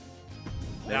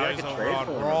 Now he's over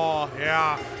on Raw.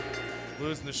 Yeah.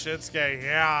 Losing to Shinsuke.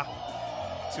 Yeah.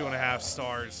 2.5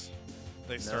 stars.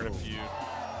 They start a feud.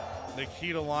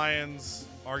 Nikita Lyons,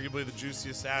 arguably the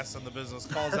juiciest ass in the business,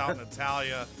 calls out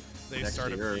Natalia. They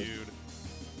start a feud.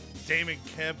 Damon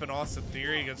Kemp and Austin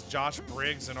Theory against Josh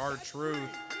Briggs and R-Truth.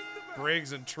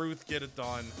 Briggs and Truth get it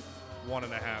done.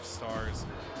 1.5 stars.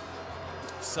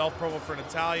 Self-promo for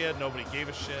Natalia. Nobody gave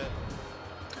a shit.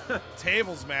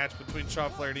 Tables match between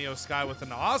Charlotte Flair and Io Sky with an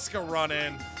Asuka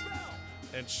run-in.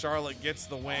 And Charlotte gets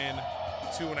the win.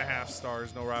 2.5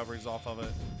 stars. No rivalries off of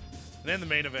it. And in the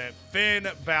main event, Finn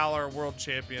Balor, world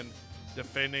champion,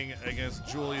 defending against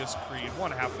Julius Creed.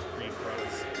 1/2 of Creed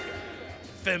Bros.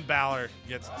 Finn Balor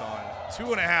gets it done.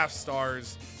 2.5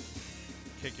 stars.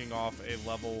 Kicking off a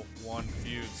level 1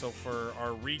 feud. So for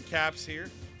our recaps here,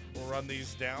 we'll run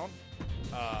these down.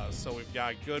 So we've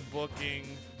got good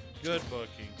booking, good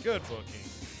booking, good booking,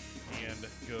 and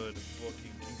good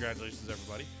booking. Congratulations,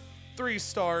 everybody. 3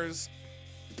 stars.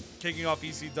 Kicking off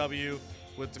ECW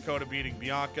with Dakota beating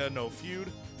Bianca, no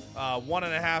feud.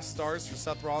 1.5 stars for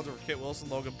Seth Rollins over Kit Wilson.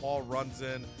 Logan Paul runs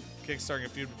in, kickstarting a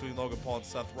feud between Logan Paul and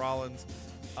Seth Rollins.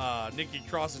 Nikki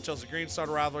Cross and Chelsea Green start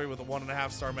a rivalry with a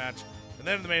 1.5 star match. And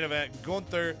then in the main event,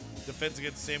 Gunther defends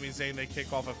against Sami Zayn. They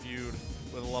kick off a feud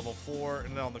with a level 4.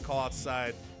 And then on the call-out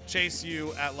side, Chase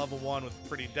U at level 1 with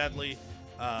Pretty Deadly.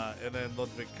 And then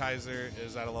Ludwig Kaiser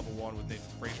is at a level 1 with Nathan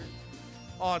Frazier.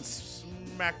 On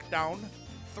SmackDown,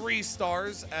 3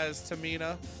 stars as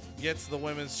Tamina gets the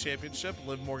Women's Championship.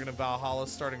 Liv Morgan and Valhalla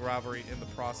starting rivalry in the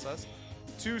process.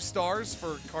 2 stars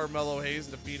for Carmelo Hayes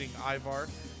defeating Ivar,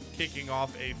 kicking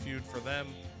off a feud for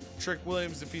them. Trick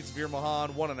Williams defeats Veer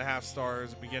Mahan, 1.5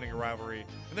 stars, beginning a rivalry.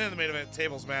 And then in the main event,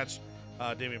 tables match,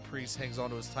 Damian Priest hangs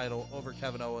onto his title over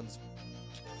Kevin Owens.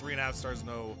 3.5 stars,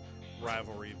 no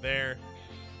rivalry there.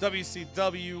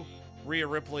 WCW, Rhea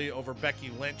Ripley over Becky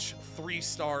Lynch, 3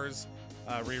 stars.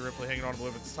 Rhea Ripley hanging on to the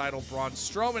women's title. Braun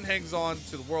Strowman hangs on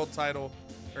to the world title,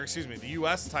 or excuse me, the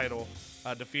U.S. title,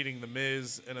 defeating The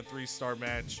Miz in a 3-star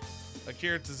match.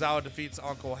 Akira Tozawa defeats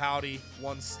Uncle Howdy,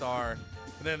 1 star.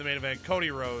 And then in the main event, Cody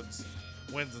Rhodes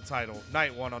wins the title,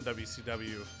 night 1 on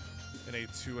WCW, in a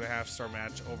 2.5 star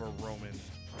match over Roman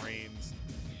Reigns.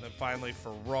 And then finally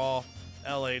for Raw,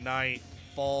 LA Knight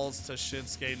falls to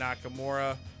Shinsuke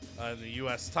Nakamura in the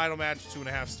U.S. title match,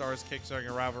 2.5 stars, kickstarting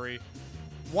a rivalry.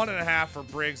 1.5 for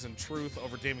Briggs and Truth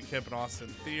over Damon Kemp and Austin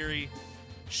Theory.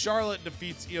 Charlotte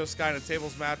defeats Io Sky in a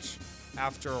tables match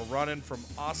after a run-in from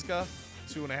Asuka.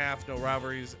 2.5, no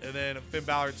rivalries. And then Finn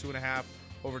Balor, 2.5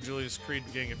 over Julius Creed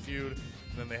beginning a feud. And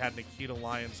then they had Nikita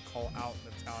Lyons call out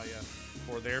Natalia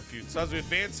for their feud. So as we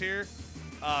advance here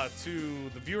to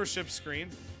the viewership screen,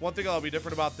 one thing that'll be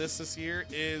different about this year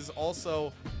is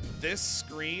also this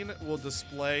screen will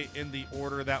display in the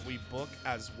order that we book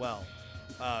as well.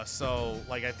 So,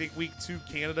 like, I think week 2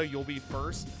 Canada, you'll be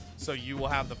first. So you will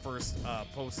have the first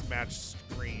post-match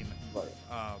screen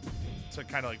to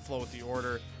kind of like flow with the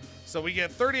order. So we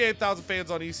get 38,000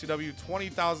 fans on ECW,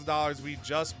 $20,000. We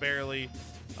just barely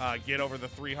get over the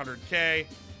 300K.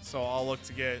 So I'll look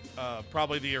to get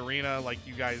probably the arena like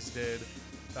you guys did.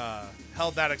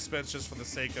 Held that expense just for the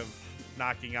sake of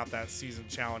knocking out that season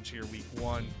challenge here week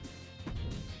 1.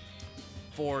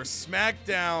 For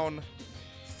SmackDown,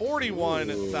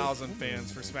 41,000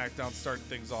 fans for SmackDown starting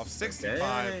things off.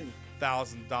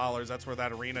 $65,000. That's where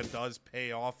that arena does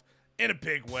pay off in a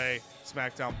big way.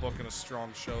 SmackDown booking a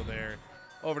strong show there.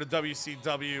 Over to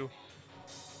WCW,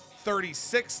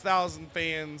 36,000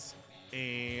 fans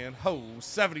and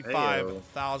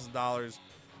 $75,000.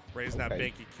 Raising that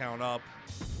bank account up.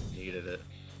 Needed it.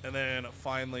 And then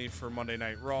finally for Monday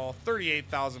Night Raw,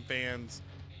 38,000 fans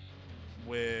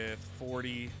with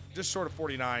just short of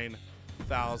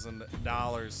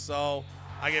 $49,000. So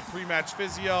I get pre-match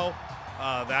physio.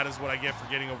 That is what I get for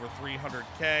getting over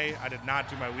 300K. I did not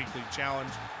do my weekly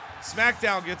challenge.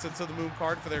 SmackDown gets into the moon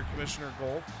card for their commissioner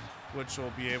goal, which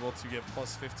will be able to get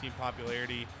plus 15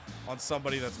 popularity on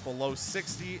somebody that's below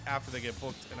 60 after they get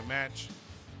booked in a match.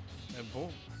 And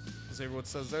boom, as everyone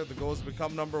says there, the goal is to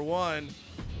become number 1.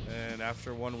 And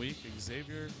after 1 week,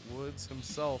 Xavier Woods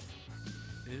himself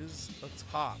is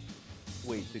atop.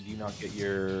 Wait, did you not get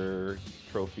your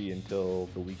trophy until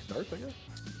the week starts, I guess?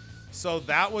 So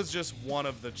that was just one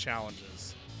of the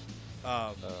challenges.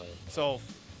 So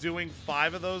doing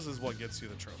 5 of those is what gets you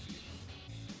the trophy.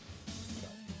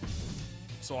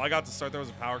 So I got to start. There was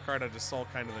a power card. I just saw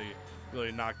kind of the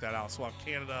really knock that out. So I'll have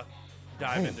Canada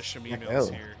dive into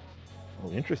Shaminos here.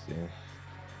 Oh, interesting.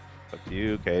 Up to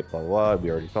you, okay, blah, blah, blah.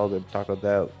 We already talked about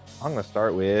that. I'm going to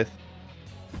start with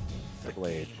Triple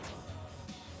H.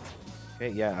 Okay,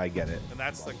 yeah, I get it. And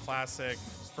that's the classic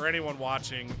for anyone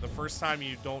watching, the first time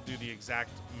you don't do the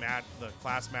exact the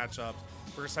class matchups,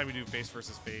 first time you do face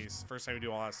versus face, first time you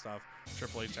do all that stuff,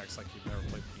 Triple H acts like you've never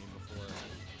played the game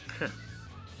before.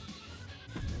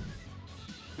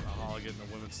 Valhalla getting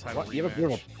the women's title rematch. You have a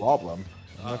bit of a problem.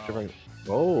 I'm not sure if I...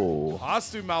 Oh.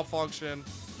 Costume malfunction.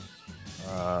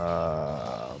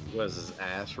 Was his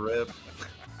ass ripped?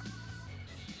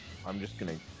 I'm just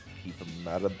going to keep him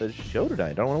out of the show tonight.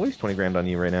 I don't want to waste 20 grand on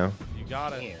you right now. You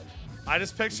got it. Man. I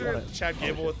just picture Chad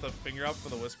Gable with the finger up for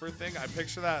the whisper thing. I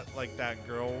picture that like that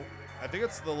girl. I think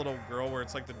it's the little girl where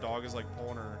it's like the dog is like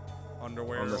pulling her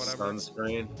underwear on or the whatever.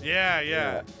 sunscreen. Yeah.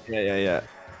 Yeah.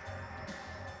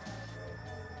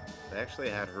 They actually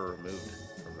had her removed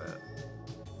from that.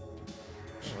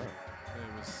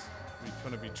 It was, we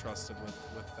couldn't be trusted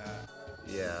with that.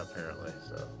 Yeah, apparently.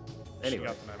 So She anyway,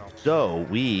 got the night off. So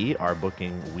we are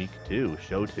booking week 2,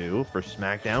 show 2 for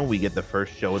SmackDown. We get the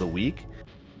first show of the week.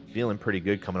 Feeling pretty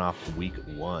good coming off week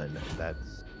 1.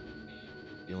 That's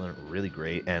feeling really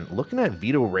great. And looking at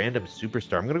Vito Random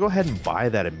Superstar, I'm gonna go ahead and buy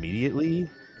that immediately. It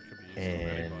could be used from And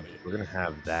anybody. we're gonna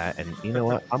have that. And you know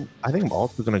what? I think I'm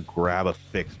also gonna grab a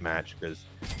fixed match because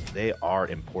they are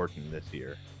important this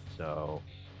year. So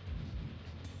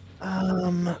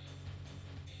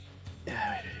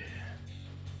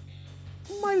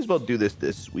might as well do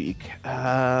this week.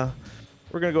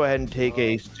 We're gonna go ahead and take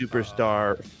a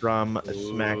superstar from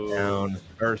SmackDown,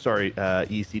 or sorry,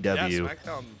 ECW, Yeah,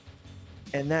 SmackDown.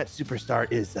 and that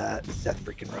superstar is Seth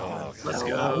freaking Rollins. let's So,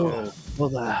 go.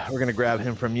 Well, we're gonna grab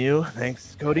him from you.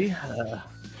 Thanks, Cody.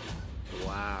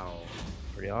 Wow.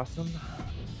 Pretty awesome.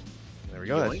 There we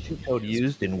go. That's Yoink. cheat code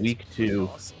used in week Pretty 2.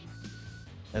 awesome.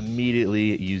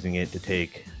 Immediately using it to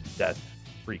take Seth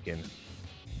freaking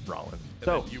Rollins. And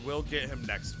So then you will get him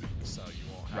next week, so you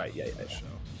won't have Right, him yeah, for the yeah. show.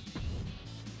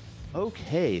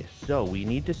 okay, so we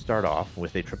need to start off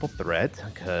with a triple threat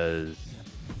because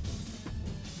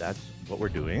that's what we're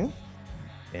doing,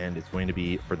 and it's going to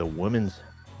be for the women's.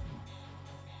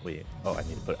 Wait, oh, I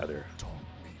need to put other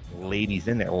ladies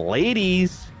in there.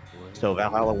 Ladies. So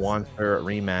Valhalla wants her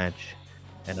rematch,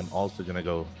 and I'm also gonna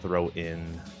go throw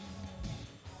in.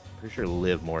 Pretty sure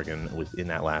Liv Morgan was in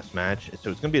that last match, so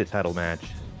it's gonna be a title match.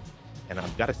 And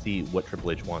I've got to see what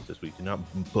Triple H wants this week. Do not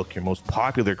book your most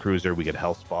popular cruiser. We get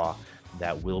Hell Spa.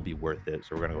 That will be worth it.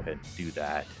 So we're going to go ahead and do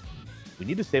that. We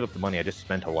need to save up the money. I just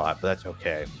spent a lot, but that's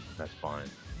okay. That's fine.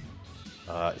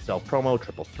 Self promo,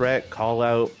 triple threat, call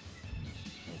out.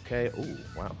 Okay. Oh,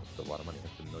 wow. That's a lot of money.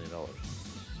 That's $1 million.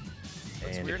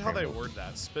 It's And weird how they word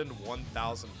that. Spend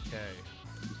 1,000K.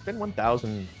 Spend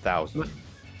 1,000.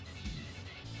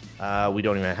 We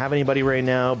don't even have anybody right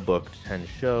now. Booked 10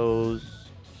 shows.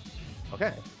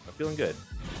 Okay, I'm feeling good.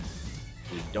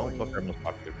 We don't book our most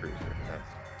popular cruiser.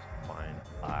 That's fine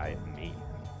by me.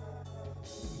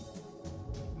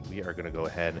 We are going to go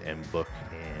ahead and book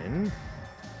in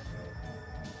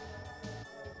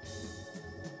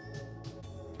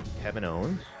Kevin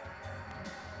Owens.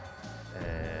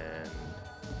 And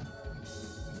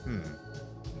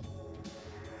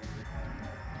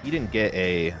he didn't get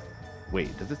a...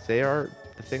 Wait, does it say the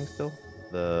thing still?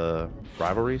 The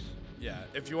rivalries? Yeah,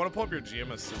 if you want to pull up your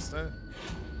GM assistant,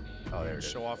 Oh, there it is.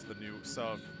 show off the new.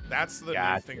 So that's the new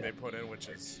Gotcha. thing they put in, which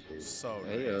is so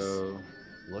nice. Heyo.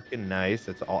 Looking nice.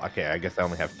 It's all okay. I guess I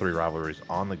only have 3 rivalries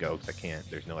on the go because I can't.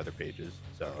 There's no other pages,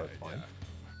 so Okay, that's fine.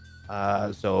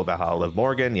 yeah. So Valhalla Liv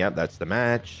Morgan. Yep, that's the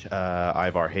match.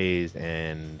 Ivar Hayes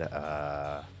and Fear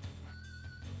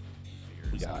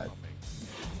is got- coming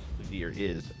Veer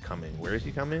is coming. Where is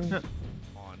he coming?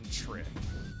 on trip.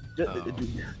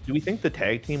 Do we think the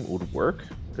tag team would work?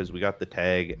 Because we got the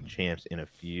tag champs in a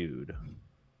feud.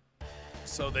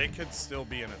 So they could still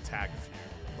be in a tag feud.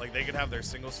 Like they could have their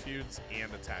singles feuds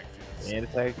and a tag feud. And a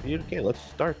tag feud? Okay, let's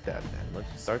start that then.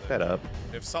 Let's start that up.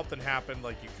 If something happened,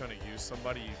 like you couldn't use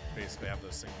somebody, you basically have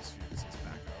those singles feuds as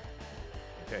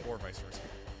backup, Okay. or vice versa.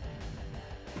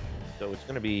 So it's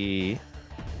going to be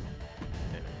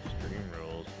Extreme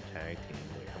Rules tag team.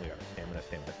 Wait, we got stamina.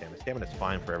 Stamina's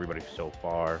fine for everybody so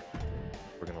far.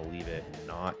 We're going to leave it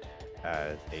not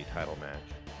as a title match.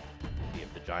 See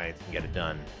if the Giants can get it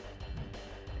done.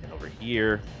 And over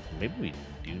here, maybe we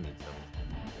do need some.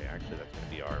 Okay, actually, that's going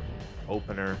to be our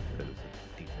opener because it's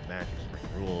a decent match.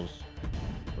 Extreme Rules.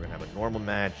 We're going to have a normal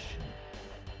match.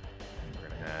 We're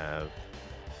going to have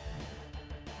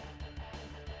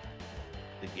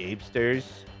the Gabesters.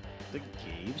 The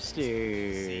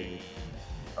Gabesters.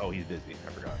 Oh, he's busy.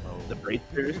 I forgot. The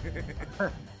Braidsters.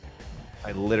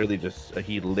 I literally just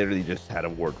he literally just had a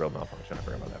wardrobe malfunction. I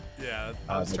forgot about that. Yeah,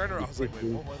 I was trying to. I was like,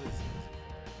 wait, what is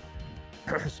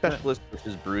Specialist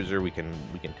versus Bruiser, we can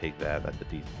take that. That's a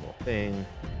decent little thing.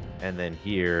 And then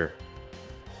here,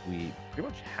 we pretty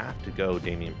much have to go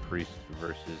Damian Priest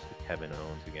versus Kevin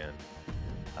Owens again.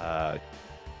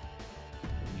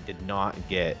 We did not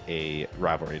get a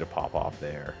rivalry to pop off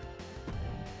there.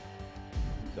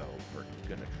 So we're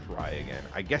gonna try again.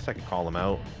 I guess I could call him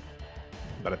out,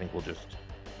 but I think we'll just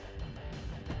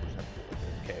have to do it like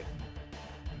this. Okay.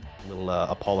 Little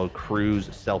Apollo Crews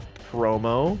self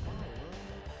promo.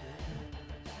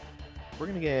 We're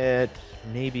gonna get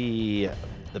maybe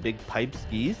the big pipe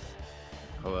skis.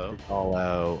 Hello. Call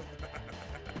out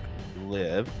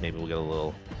Liv. Maybe we'll get a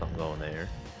little something going there.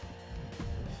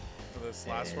 For this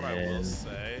last one, I will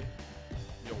say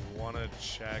you'll want to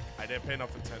check. I didn't pay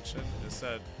enough attention. It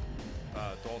said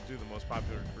don't do the most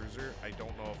popular cruiser. I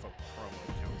don't know if a promo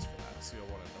counts for that, so you'll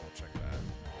want to double check that.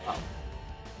 Oh.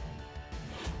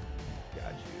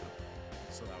 Got you.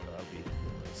 So that would be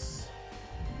this.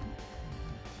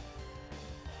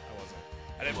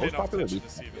 I didn't pay Most enough popular attention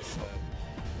to see if it said.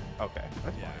 Okay.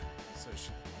 That's Yeah. fine.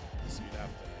 So you'd have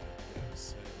to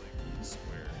say like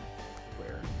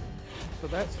square. So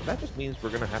that just means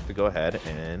we're gonna have to go ahead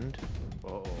and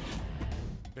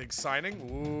Big signing.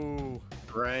 Ooh.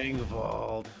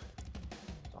 Grangvald.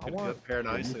 I Could want pair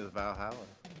nicely with Valhalla.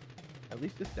 at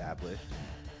least established.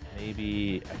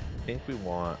 Maybe I think we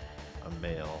want a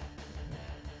male.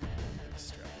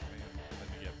 Strap, man. And then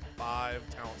you get 5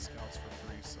 talent scouts for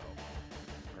free. So.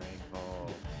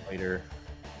 Grangvald. Fighter.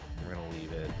 We're gonna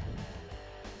leave it.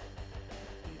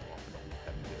 We want them to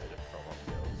have good promo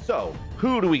skills. So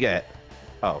who do we get?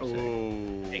 Oh,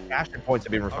 Ooh. hey, cash and points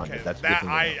have been refunded. Okay, That's that good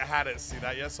to I know. hadn't seen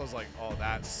that yet, so I was like, "Oh,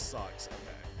 that sucks." Okay.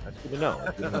 That's good to know.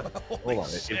 That's good to know. Holy Hold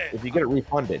on. shit. If you get it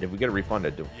refunded, can we just?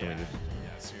 Yeah.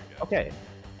 Yes, you're good. Okay.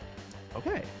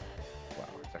 Okay. Wow,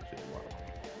 it's actually a lot of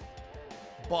money.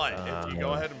 But if you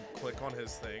go ahead and click on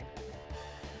his thing,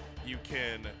 you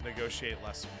can negotiate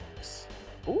less weeks.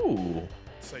 Ooh.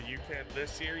 So you can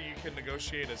this year you can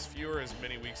negotiate as few or as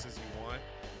many weeks as you want.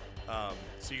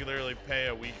 So you can literally pay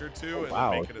a week or two and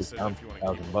then make a decision if you want to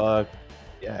keep them. $1,000.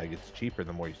 Yeah, it gets cheaper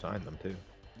the more you sign them too.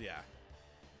 Yeah.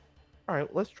 All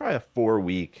right, let's try a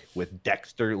 4-week with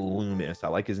Dexter Loomis. I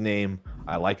like his name.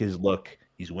 I like his look.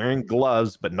 He's wearing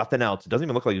gloves, but nothing else. It doesn't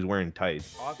even look like he's wearing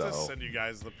tights. I'll have to send you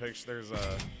guys the picture. There's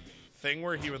a thing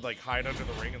where he would like hide under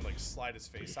the ring and like slide his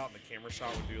face out, and the camera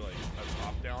shot would do like a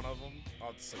top down of him. I'll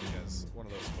have to send you guys one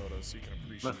of those photos so you can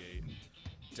appreciate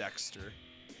Dexter.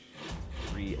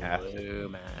 3 asses.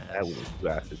 Loomis. That was 2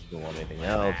 asses. Don't want anything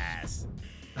else.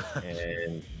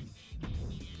 And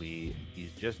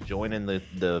he's just joining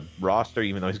the roster,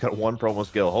 even though he's got 1 promo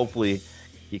skill. Hopefully,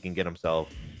 he can get himself.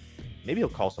 Maybe he'll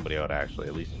call somebody out. Actually,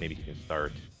 at least maybe he can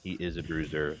start. He is a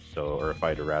bruiser, or a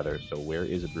fighter rather. So where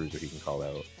is a bruiser he can call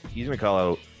out? He's gonna call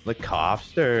out the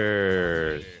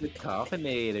Coffsters. The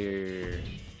Coffinator.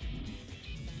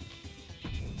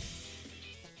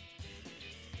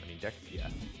 I mean, yeah.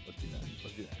 Let's do that.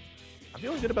 Let's do that. I'm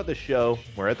feeling good about this show.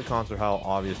 We're at the concert hall,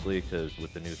 obviously, because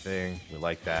with the new thing, we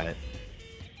like that.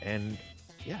 And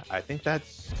yeah, I think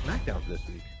that's SmackDown for this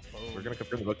week. We're gonna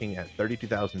confirm the booking at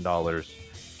 $32,000.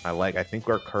 I think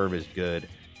our curve is good.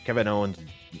 Kevin Owens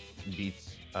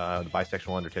beats the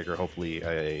bisexual Undertaker. Hopefully,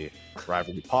 a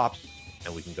rivalry pops,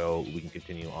 and we can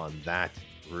continue on that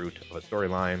route of a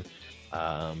storyline.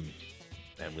 And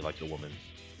we like the women's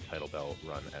title belt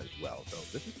run as well. So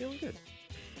this is feeling good.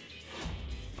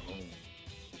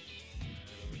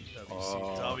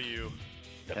 WCW.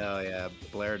 Hell yeah.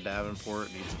 Blair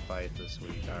Davenport needs a fight this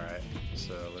week. Alright.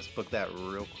 So let's book that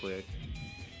real quick.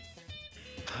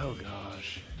 Oh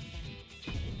gosh.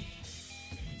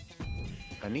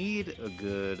 I need a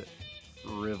good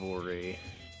rivalry.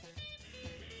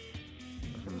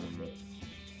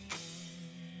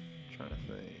 Trying to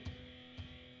think.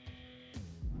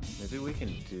 Maybe we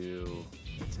can do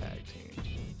a tag team.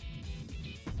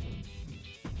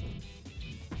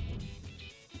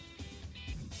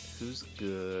 Who's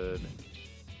good?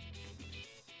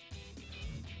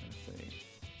 I'm trying to think.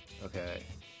 Okay.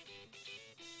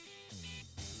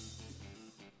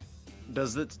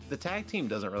 Does the tag team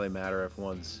doesn't really matter if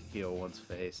one's heel, one's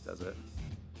face, does it?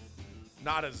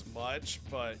 Not as much,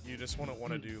 but you just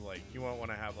want to do like you won't want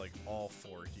to have like all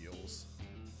 4 heels.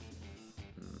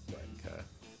 Right. Okay.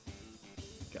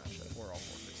 Gotcha. Or all 4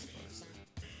 faces, obviously.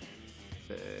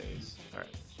 Face. All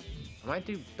right. I might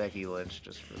do Becky Lynch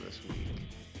just for this week,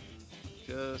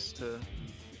 just to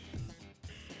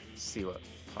see what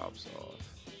pops off.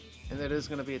 And it is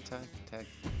going to be a tag title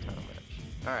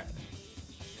match. All right.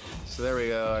 So there we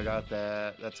go. I got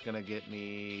that. That's going to get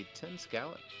me 10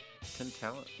 talent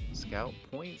scout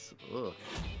points. Ugh.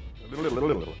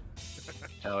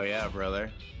 Hell yeah,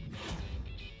 brother.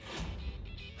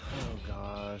 Oh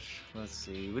gosh, let's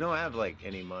see. We don't have like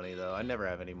any money though. I never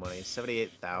have any money.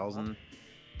 78,000.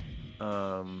 3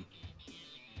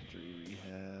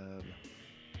 rehab.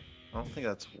 I don't think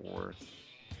that's worth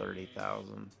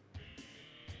 30,000.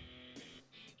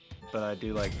 But I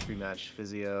do like pre-match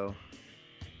physio.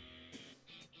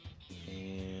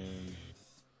 And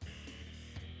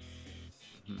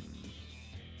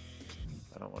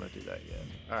I don't want to do that yet.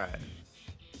 All right.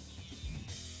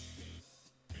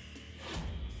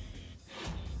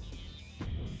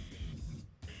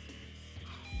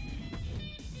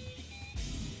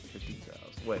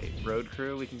 Wait, road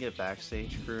crew? We can get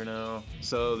backstage crew now.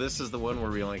 So this is the one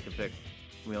where we only can pick.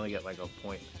 We only get like a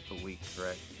point a week,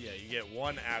 correct? Yeah, you get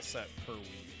one asset per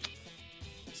week.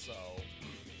 So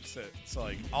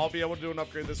like I'll be able to do an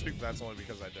upgrade this week, but that's only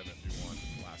because I didn't do one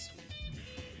last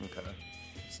week. Okay.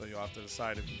 So you'll have to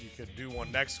decide if you could do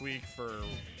one next week for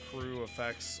crew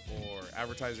effects or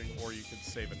advertising, or you could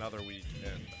save another week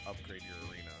and upgrade your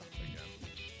arena again.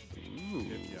 Ooh.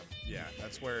 Yeah,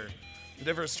 that's where the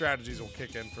different strategies will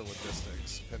kick in for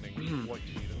logistics, depending on what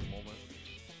you need at the moment.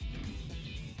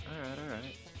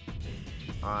 Alright.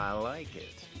 I like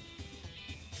it.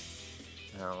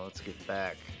 Now let's get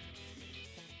back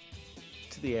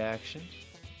to the action.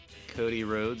 Cody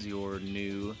Rhodes, your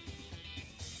new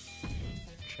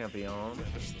champion.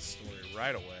 Finish the story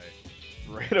right away.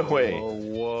 Right away. Oh,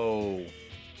 whoa.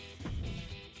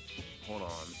 Hold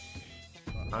on.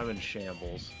 I'm in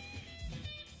shambles.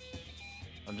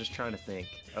 I'm just trying to think.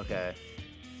 Okay.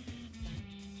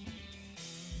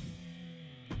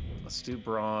 Let's do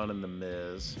Braun and The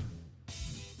Miz.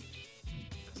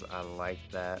 Because I like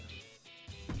that.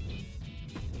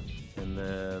 And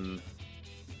then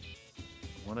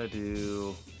I want to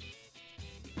do...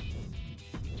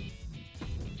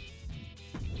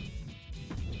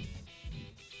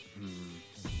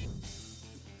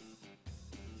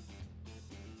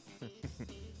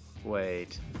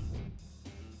 Wait.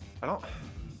 I don't...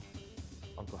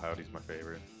 Uncle Howdy's my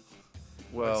favorite.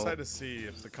 I'm excited to see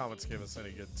if the comments give us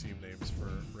any good team names for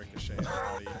Ricochet and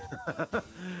Howdy.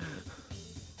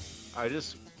 I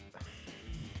just...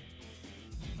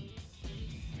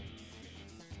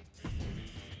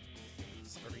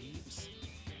 Streams.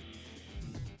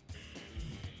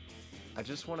 I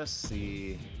just want to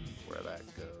see where that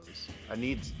goes.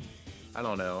 I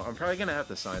don't know. I'm probably going to have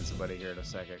to sign somebody here in a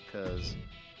second because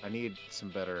I need some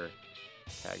better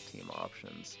tag team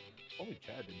options. Holy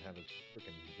Chad didn't have a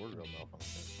freaking wardrobe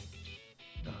malfunction.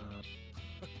 Oh,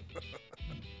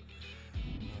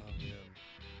 man.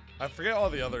 I forget all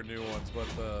the other new ones, but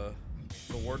the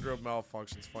wardrobe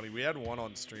malfunction's funny. We had one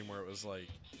on stream where it was like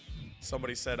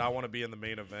somebody said, I want to be in the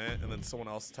main event, and then someone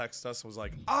else texted us and was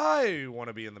like, I want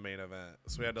to be in the main event.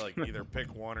 So we had to like either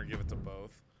pick one or give it to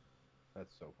both.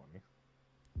 That's so funny.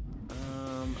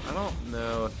 I don't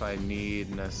know if I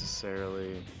need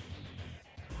necessarily...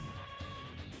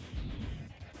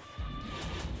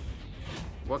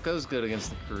 What goes good against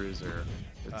the Cruiser?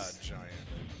 It's Giant.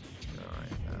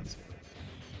 Giant, that's good.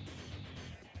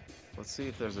 Let's see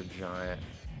if there's a Giant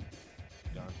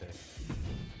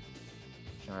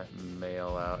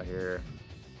male out here.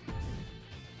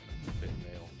 Big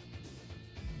male.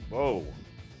 Whoa.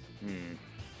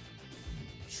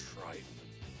 Triton.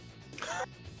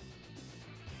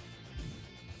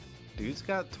 Dude's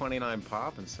got 29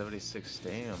 pop and 76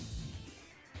 stam.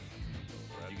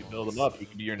 You can build him up. He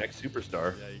can be your next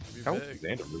superstar. Yeah, you can be How big.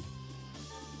 Alexander Luke?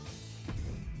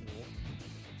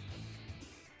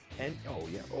 And oh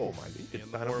yeah, oh my! You could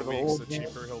And the sign him more for the weeks, whole the game.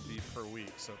 cheaper he'll be per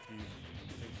week. So if you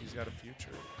think he's got a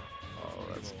future, Oh,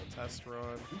 that's a little test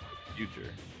run. Future.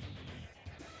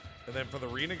 And then for the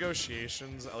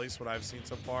renegotiations, at least what I've seen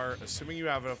so far, assuming you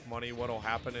have enough money, what'll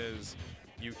happen is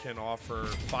you can offer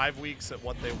 5 weeks at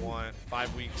what they want,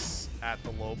 5 weeks at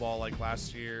the low ball like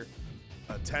last year,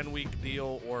 a 10-week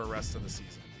deal, or a rest of the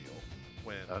season deal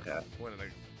when a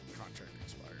contract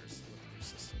expires with the new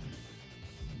system.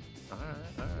 All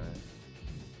right.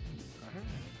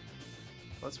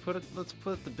 Let's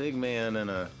put the big man in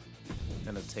a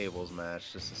tables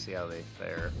match just to see how they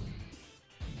fare.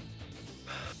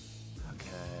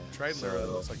 Okay. Triton literally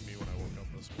looks like me when I woke up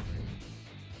this morning.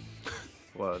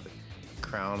 What, the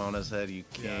crown on his head, you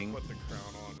king? Yeah, I put the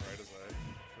crown on right as I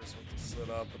first went to sit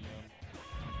up, and then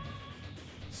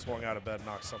swung out of bed,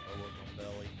 knocked something over my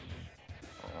belly.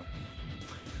 Oh.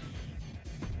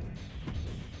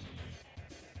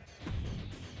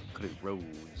 Cody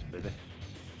Rhodes, baby.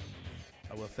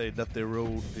 I will say that the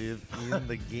road is in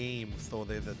the game, so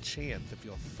there's a chance if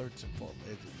you're searching for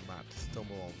it, you might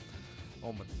stumble on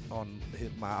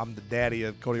I'm the daddy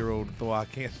of Cody Road, so I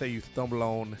can't say you stumble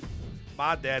on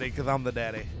my daddy because I'm the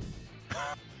daddy.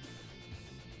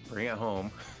 Bring it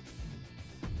home.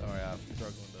 Sorry, I'm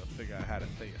struggling to figure out how to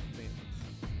say it.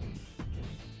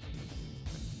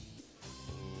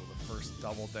 Ooh, the first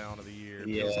double down of the year.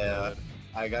 Feels Yeah, good.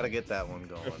 I gotta get that one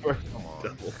going. Come on.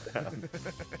 Double down.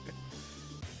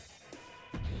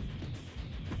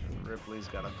 Ripley's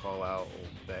gotta call out old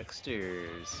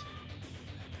Baxter's.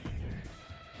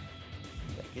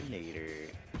 Baconator.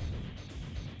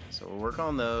 So we'll work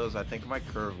on those. I think my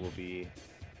curve will be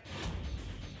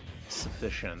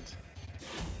sufficient.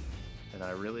 And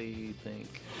I really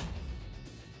think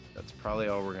that's probably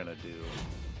all we're gonna do.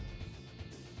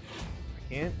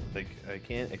 I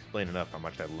can't explain enough how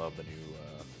much I love the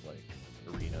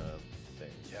new arena thing.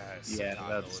 Yes. Yeah,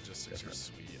 God, that's the logistics different. are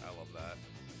sweet. I love that.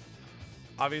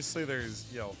 Obviously, there's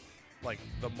like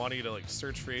the money to like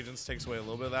search free agents takes away a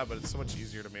little bit of that, but it's so much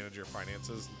easier to manage your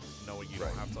finances knowing you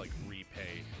don't have to like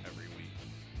repay every week.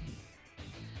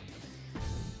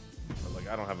 But, like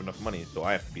I don't have enough money, so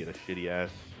I have to be at a shitty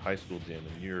ass high school gym,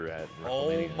 and you're at Oh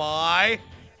WrestleMania. my!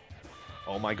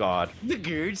 Oh my God! The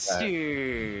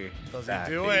Girdster. Does he Back,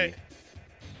 do baby.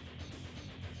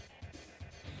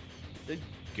 it?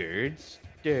 The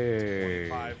Girdster.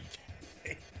 25.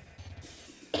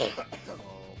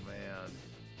 Oh man.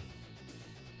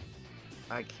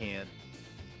 I can't.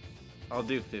 I'll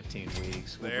do 15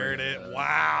 weeks. We'll There it bring is. up.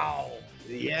 Wow.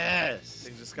 Yes.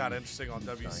 Things just got interesting on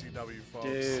WCW, folks.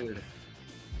 Dude.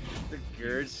 The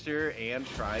Girdster and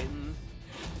Triton.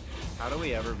 How do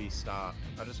we ever be stopped?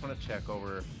 I just want to check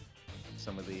over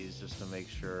some of these just to make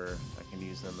sure I can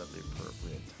use them at the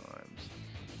appropriate times.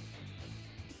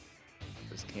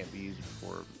 This can't be used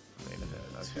before main event.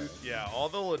 Okay. Yeah, all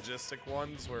the logistic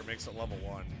ones where it makes it level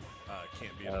 1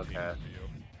 can't be in a Okay. pay-per-view.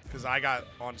 Because I got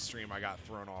on stream, I got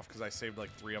thrown off because I saved like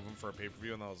 3 of them for a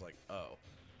pay-per-view, and I was like, oh.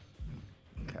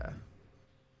 Okay.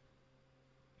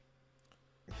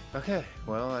 Okay,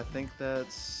 well, I think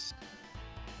that's...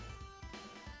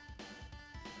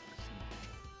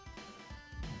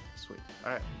 Sweet.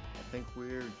 Alright, I think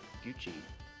we're Gucci. We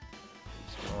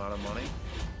spent a lot of money.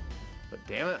 But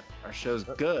damn it, our show's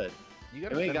good. You And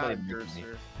gotta we spend got money a to meet me.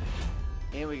 cursor.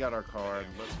 And we got our card.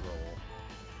 Let's roll.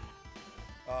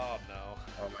 Oh, no.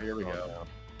 Oh, here we Oh, go. no.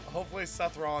 Hopefully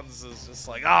Seth Rollins is just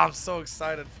like, oh, I'm so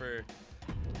excited for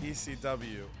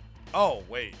ECW. Oh,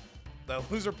 wait. The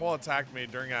loser Paul attacked me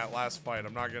during that last fight.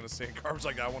 I'm not going to say carbs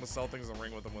like that. I want to sell things in the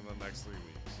ring with him within the next 3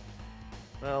 weeks.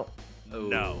 Well, Oh,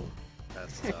 No.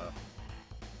 That's tough.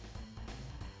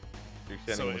 you're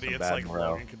sending So with some idiots bad like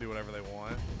morale. Logan can do whatever they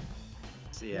want.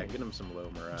 So yeah, get him some low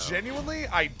morale. Genuinely,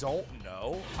 I don't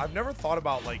know. I've never thought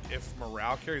about like if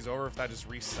morale carries over, if that just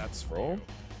resets for Well, you.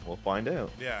 we'll find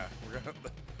out. Yeah,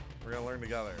 we're gonna learn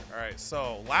together. All right.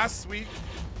 So last week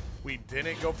we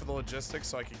didn't go for the logistics,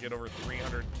 so I could get over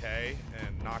 300K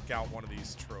and knock out one of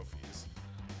these trophies.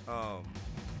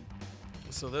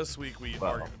 So this week we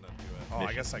Well, are gonna do it. Oh, I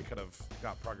mission. guess I could have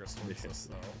got progress towards Mission. this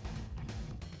though.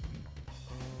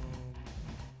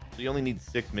 So you only need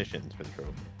 6 missions for the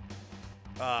trophy.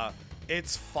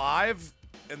 It's 5,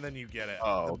 and then you get it.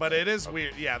 Oh, But okay. it is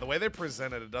weird. Yeah, the way they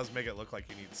present it, it does make it look like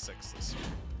you need 6 this year.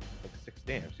 Like 6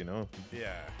 stamps, you know?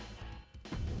 Yeah.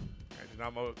 Alright, do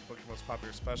not book your most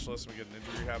popular specialist when we get an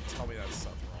injury rehab. Tell me that's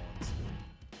Seth Rollins.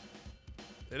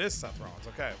 It is Seth Rollins.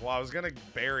 Okay. Well, I was going to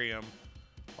bury him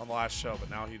on the last show, but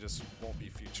now he just won't be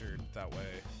featured that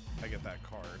way. I get that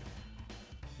card.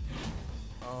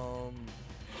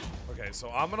 Okay, so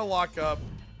I'm going to lock up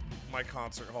my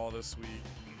concert hall this week.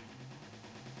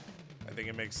 I think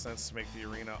it makes sense to make the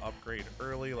arena upgrade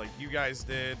early like you guys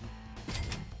did.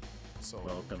 So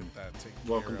Welcome. get that taken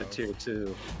Welcome care to of. Tier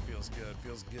 2. Feels good.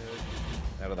 Feels good.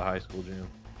 Out of the high school gym.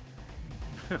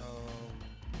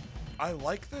 I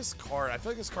like this card. I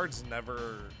feel like this card's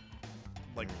never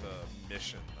like the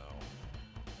mission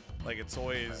though. Like it's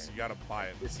always you gotta buy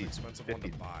it. It's an 50, expensive one to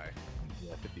 50. buy.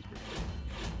 Yeah, 50's pretty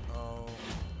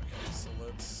Okay, so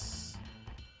let's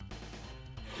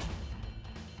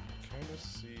kind of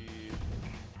see.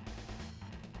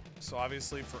 So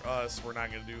obviously for us, we're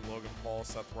not gonna do Logan Paul,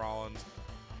 Seth Rollins.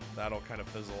 That'll kind of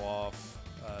fizzle off.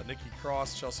 Nikki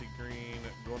Cross, Chelsea Green,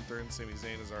 Gunther, and Sami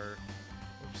Zayn is our.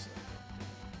 Oops,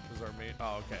 is our main.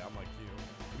 Oh, okay. I'm like you.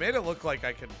 You made it look like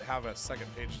I could have a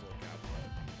second page to look at.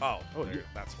 But, Oh, there, yeah.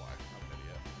 that's why I'm an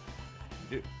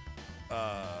idiot. Dude.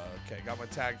 Okay, got my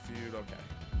tag feud. Okay,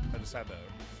 I just had to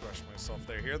refresh myself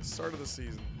there. Here at the start of the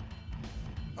season.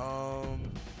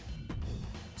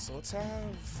 So let's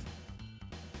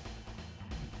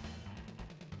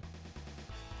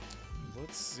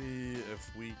Let's see if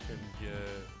we can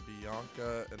get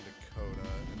Bianca and Dakota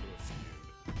into a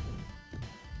feud.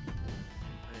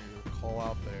 We're gonna call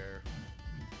out there.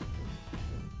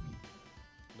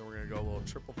 Then we're gonna go a little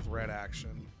triple threat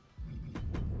action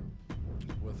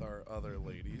with our other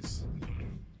ladies.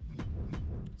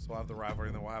 So we'll have the rivalry,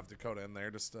 and then we'll have Dakota in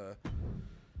there just to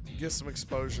get some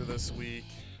exposure this week.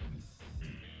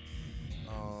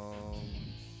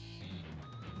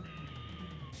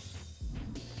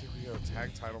 I think we go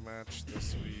tag title match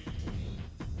this week.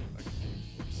 That could be,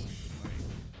 oops, good night.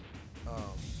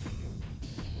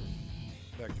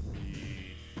 That could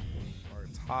be our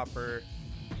topper.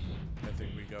 I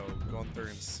think we go Gunther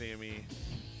and Sammy.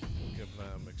 Give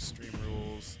them Extreme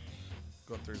Rules.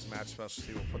 Gunther's match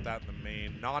specialty. We'll put that in the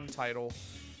main non-title,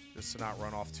 just to not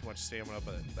run off too much stamina,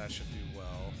 but that should do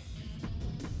well.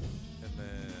 And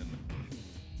then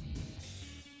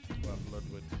we'll have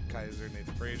Ludwig Kaiser,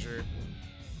 Nathan Frazier.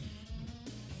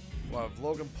 We'll have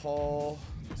Logan Paul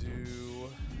do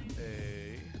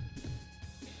a...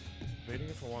 Debating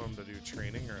if I want him to do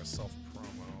training or a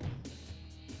self-promo.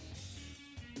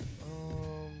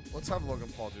 Let's have Logan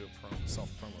Paul do a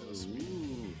self-promo this week.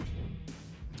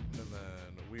 And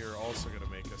then we are also going to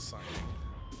make a signing.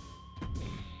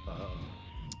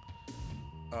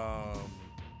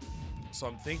 So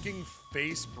I'm thinking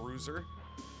face Bruiser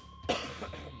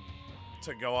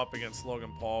to go up against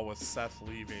Logan Paul with Seth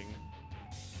leaving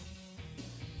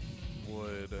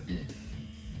would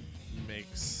make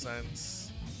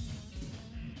sense.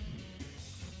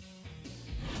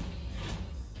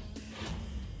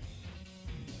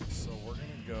 So we're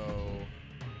gonna go.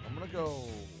 I'm gonna go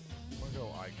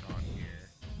icon here.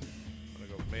 I'm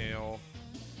gonna go male,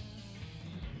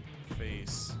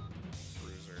 face,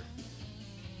 Bruiser.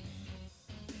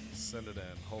 Send it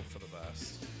in. Hope for the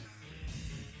best.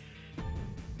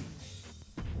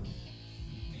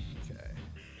 Okay.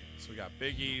 So we got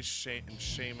Big E, and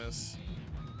Sheamus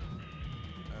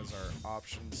as our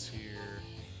options here.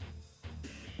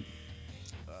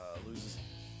 Loses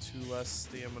 2 less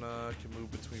stamina. Can move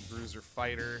between Bruiser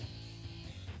Fighter.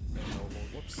 And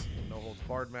no holds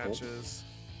barred matches.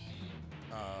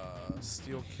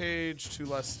 Steel Cage, 2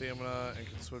 less stamina, and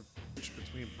can switch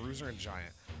between Bruiser and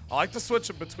Giant. I like to switch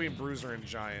it between Bruiser and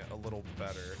Giant a little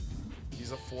better.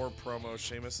 He's a 4 promo.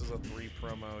 Sheamus is a 3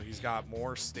 promo. He's got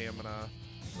more stamina.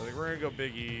 So I think we're going to go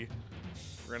Big E.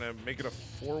 We're going to make it a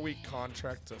 4-week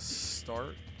contract to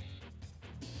start.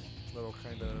 That'll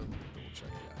kind of double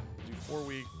check that. We'll do 4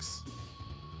 weeks.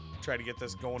 Try to get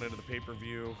this going into the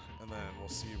pay-per-view, and then we'll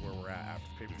see where we're at after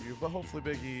pay-per-view. But hopefully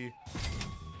Big E,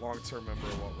 long-term member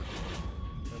of what we're doing.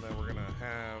 And then we're going to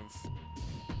have...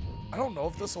 I don't know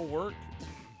if this will work.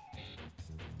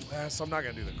 So I'm not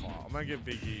going to do the call. I'm going to give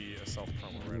Big E a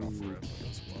self-promo right off the rip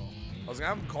as well. I was going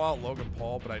to have him call out Logan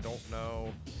Paul, but I don't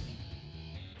know.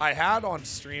 I had on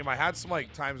stream, I had some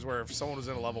like times where if someone was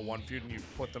in a level 1 feud and you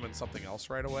put them in something else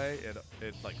right away,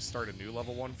 it like start a new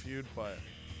level 1 feud. But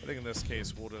I think in this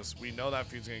case, we know that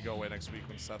feud's going to go away next week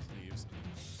when Seth leaves.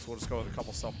 So we'll just go with a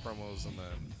couple self-promos and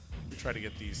then try to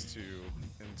get these two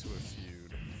into a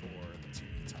feud for the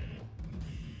TV title.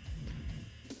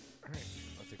 All right,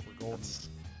 I think we're golden.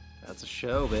 That's a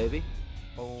show, baby.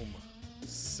 Boom.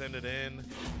 Send it in.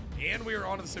 And we are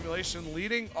on to the simulation,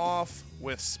 leading off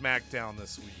with SmackDown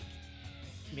this week.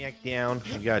 SmackDown.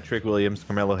 We got Trick Williams,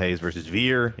 Carmelo Hayes versus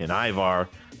Veer and Ivar.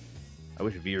 I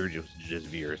wish Veer was just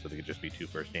Veer, so they could just be 2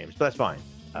 first names, but that's fine.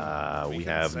 We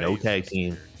have no tag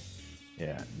team.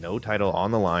 Yeah, no title on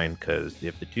the line, because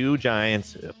if the 2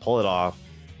 Giants pull it off,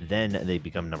 then they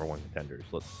become #1 contenders.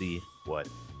 Let's see what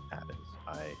happens.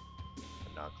 I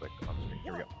have not clicked on the screen.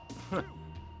 Here we go.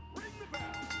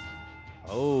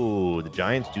 Oh, the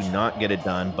Giants do not get it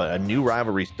done, but a new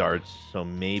rivalry starts, so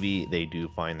maybe they do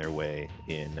find their way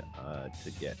in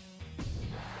to get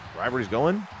rivalries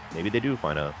going. Maybe they do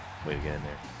find a way to get in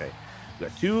there. Okay, we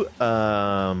got 2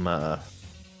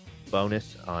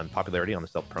 bonus on popularity on the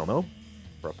self promo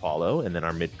for Apollo, and then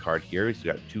our mid card here, we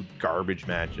got 2 garbage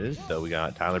matches. So we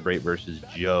got Tyler Bate versus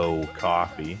Joe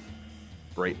Coffey.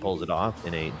 Bate pulls it off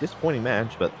in a disappointing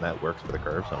match, but that works for the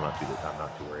curve, so I'm not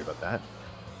too worried about that.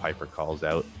 Piper calls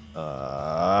out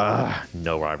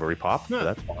no rivalry pop, so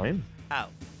that's fine. Oh,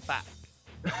 fuck.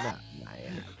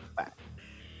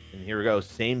 And here we go.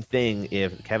 Same thing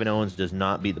if Kevin Owens does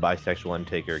not beat the bisexual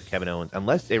Undertaker. Kevin Owens,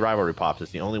 unless a rivalry pops,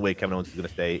 it's the only way Kevin Owens is going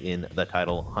to stay in the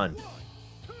title hunt.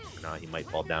 Or not, he might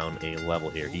fall down a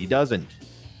level here. He doesn't.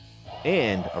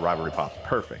 And a rivalry pops.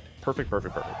 Perfect. That's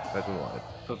what we wanted.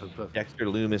 Perfect. Dexter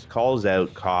Lumis calls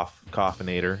out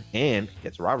Coffinator and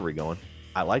gets a rivalry going.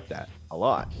 I like that a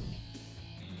lot.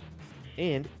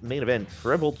 And main event,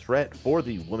 triple threat for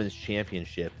the women's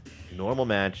championship. Normal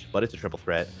match, but it's a triple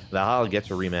threat. Valhalla gets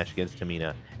a rematch against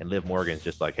Tamina, and Liv Morgan's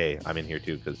just like, hey, I'm in here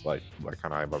too, because like I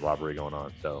kind of have a robbery going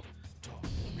on. So,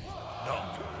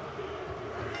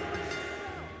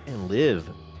 and Liv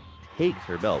takes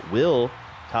her belt. Will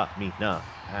Tamina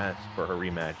ask for her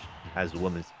rematch as the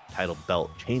women's title belt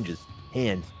changes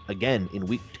hands again in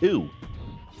week 2.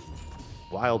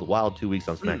 Wild 2 weeks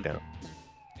on SmackDown.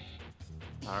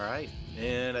 All right,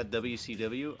 and at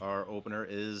WCW, our opener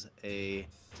is a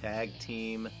tag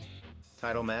team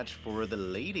title match for the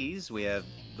ladies. We have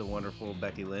the wonderful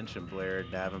Becky Lynch and Blair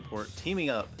Davenport teaming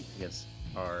up against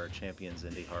our champions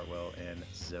Indy Hartwell and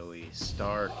Zoe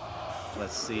Stark.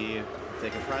 Let's see if they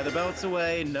can pry the belts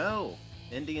away. No,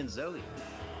 Indy and Zoe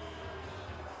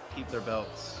keep their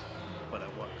belts, but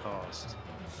at what cost?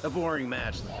 A boring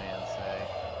match, the fans say.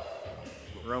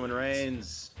 Roman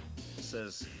Reigns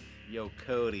says, yo,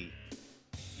 Cody.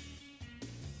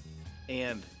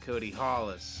 And Cody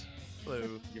Hollis. Hello.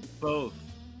 You're both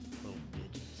little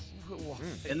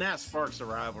bitches. And that sparks a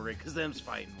rivalry, because them's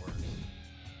fighting worse.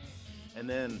 And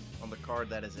then on the card,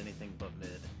 that is anything but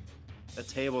mid. A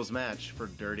tables match for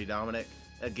Dirty Dominic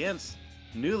against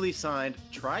newly signed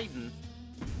Triton.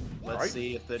 Let's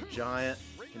see if the Giant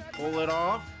can pull it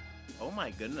off. Oh my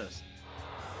goodness.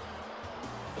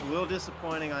 A little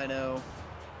disappointing, I know.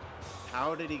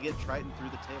 How did he get Triton through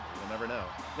the table? We'll never know.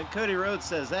 Then Cody Rhodes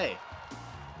says, hey,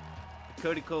 the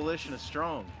Cody Coalition is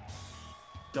strong.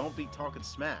 Don't be talking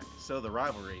smack. So the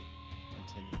rivalry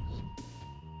continues.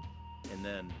 And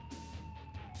then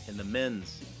in the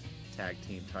men's tag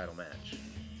team title match,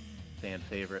 fan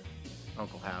favorite,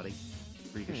 Uncle Howdy,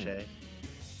 Ricochet,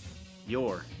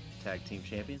 your tag team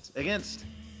champions, against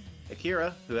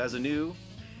Akira, who has a new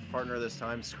partner this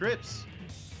time, Scripps.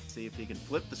 See if he can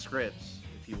flip the scripts,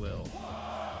 if you will,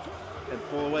 and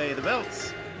pull away the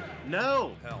belts.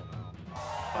 No! Hell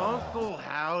no. Uncle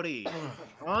Howdy.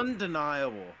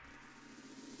 Undeniable.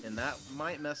 And that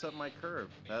might mess up my curve.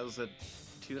 That was a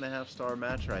 2.5-star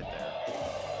match right there.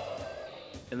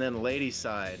 And then ladies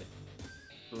side.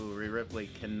 Ooh, Rhea Ripley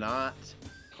cannot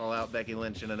call out Becky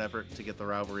Lynch in an effort to get the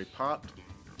rivalry popped.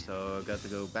 So I got to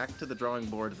go back to the drawing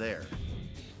board there.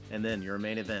 And then your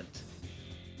main event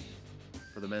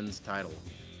for the men's title.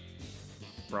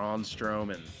 Braun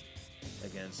Strowman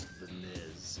against The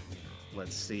Miz.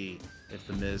 Let's see if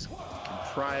The Miz can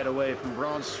pry it away from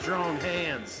Braun's strong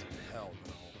hands. Hell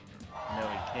no. No,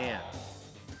 he can't.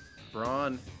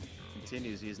 Braun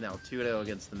continues. He is now 2-0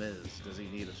 against The Miz. Does he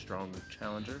need a stronger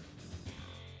challenger?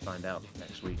 Find out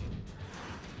next week.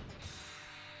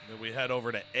 Then we head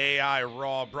over to AI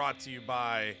Raw, brought to you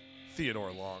by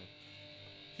Theodore Long.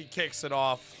 He kicks it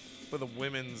off with a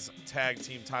women's tag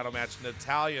team title match.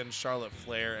 Natalya and Charlotte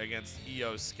Flair against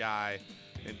Io Sky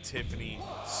and Tiffany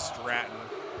Stratton.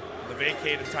 The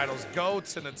vacated titles go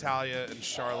to Natalya and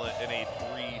Charlotte in a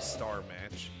 3-star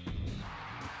match.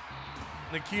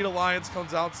 Nikita Lyons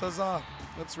comes out and says,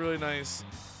 that's really nice.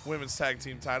 Women's tag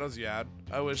team titles you had.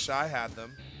 I wish I had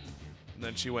them. And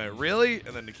then she went, really?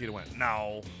 And then Nikita went,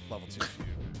 no. Level 2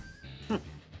 feud.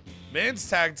 Men's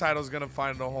tag title is going to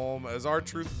find a home as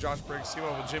R-Truth and Josh Briggs team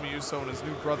up with Jimmy Uso and his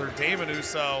new brother Damon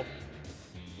Uso.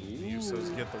 The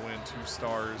Usos get the win, 2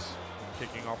 stars,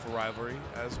 kicking off a rivalry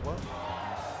as well.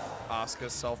 Asuka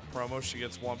self-promo. She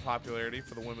gets 1 popularity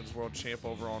for the Women's World Champ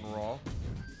over on Raw.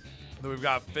 Then we've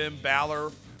got Finn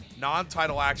Balor,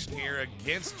 non-title action here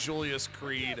against Julius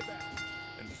Creed.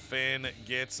 And Finn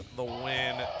gets the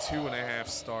win, 2.5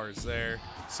 stars there.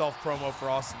 Self-promo for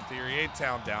Austin Theory,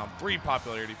 8-town down, 3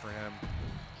 popularity for him.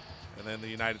 And then the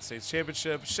United States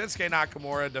Championship, Shinsuke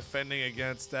Nakamura defending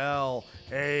against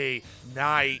L.A.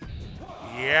 Knight.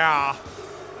 Yeah.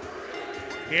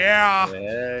 Yeah.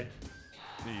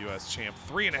 The U.S. champ,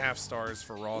 3.5 stars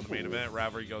for Raw in the main event.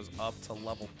 Rivalry goes up to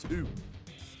level 2.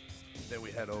 Then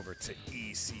we head over to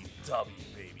ECW,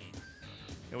 baby.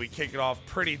 And we kick it off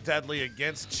pretty deadly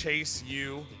against Chase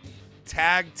U.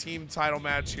 Tag team title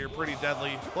match here, pretty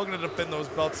deadly. Looking to defend those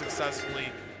belts successfully.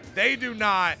 They do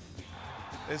not,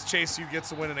 as Chase U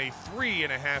gets a win in a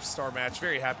 3.5-star match.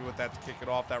 Very happy with that to kick it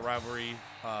off. That rivalry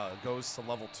goes to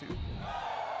level 2.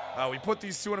 We put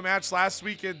these 2 in a match last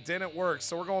week. It didn't work,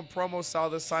 so we're going promo style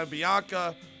this time.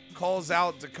 Bianca calls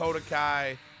out Dakota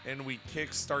Kai, and we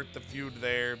kickstart the feud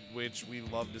there, which we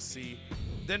love to see.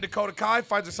 Then Dakota Kai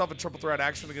finds herself in triple threat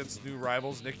action against new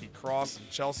rivals, Nikki Cross and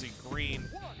Chelsea Green.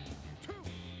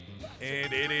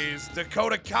 And it is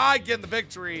Dakota Kai getting the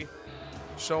victory,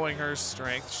 showing her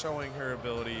strength, showing her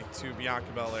ability to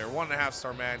Bianca Belair.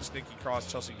 1.5-star match. Nikki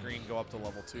Cross, Chelsea Green go up to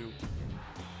level 2.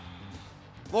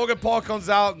 Logan Paul comes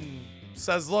out and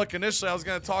says, look, initially I was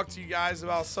going to talk to you guys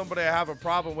about somebody I have a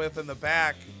problem with in the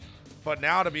back. But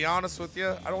now, to be honest with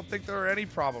you, I don't think there are any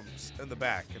problems in the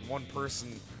back. And one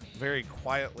person very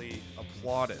quietly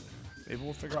applauded. Maybe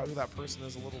we'll figure out who that person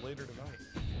is a little later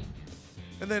tonight.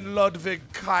 And then Ludwig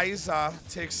Kaiser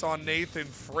takes on Nathan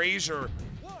Frazier,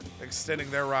 extending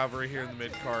their rivalry here in the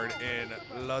mid-card.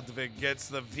 And Ludwig gets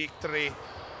the victory.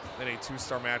 Then a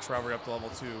 2-star match rivalry up to level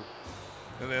 2.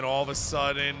 And then all of a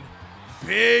sudden,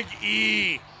 Big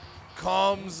E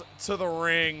comes to the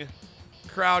ring.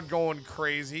 Crowd going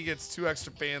crazy. He gets 2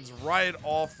 extra fans right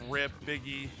off rip. Big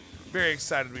E, very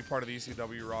excited to be part of the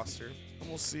ECW roster. And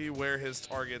we'll see where his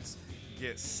targets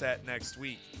get set next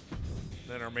week.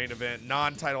 Then our main event,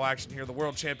 non-title action here. The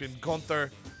world champion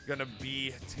Gunther gonna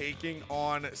be taking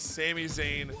on Sami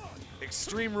Zayn.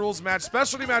 Extreme Rules match,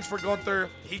 specialty match for Gunther.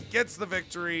 He gets the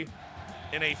victory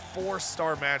in a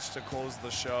 4-star match to close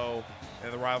the show.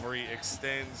 And the rivalry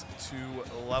extends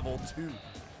to level 2.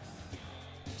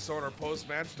 So in our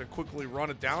post-match, to quickly run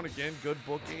it down again, good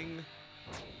booking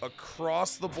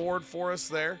across the board for us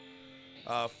there.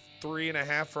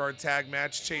 3.5 for our tag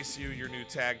match. Chase U, your new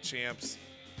tag champs.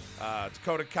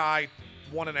 Dakota Kai,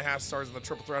 1.5 stars in the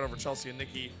triple threat over Chelsea and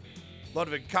Nikki.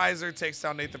 Ludwig Kaiser takes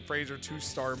down Nathan Frazier,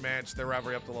 2-star match. Their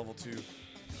rivalry up to level 2.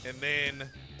 And then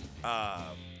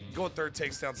Gunther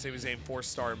takes down Sami Zayn,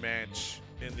 4-star match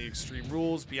in the Extreme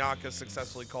Rules. Bianca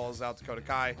successfully calls out Dakota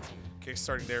Kai,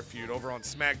 kickstarting their feud. Over on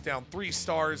SmackDown, 3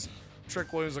 stars.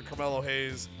 Trick Williams and Carmelo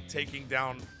Hayes taking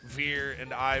down Veer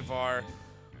and Ivar.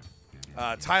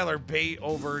 Tyler Bate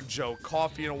over Joe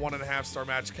Coffey in a 1.5-star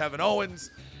match. Kevin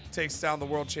Owens takes down the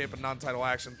world champion non-title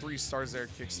action. 3 stars there,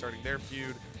 kickstarting their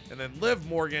feud. And then Liv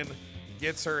Morgan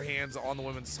gets her hands on the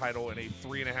women's title in a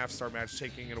 3.5-star match,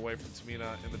 taking it away from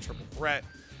Tamina in the triple threat.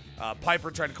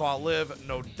 Piper tried to call out Liv,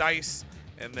 no dice.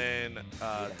 And then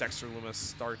Dexter Lumis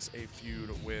starts a feud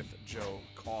with Joe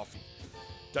Coffey.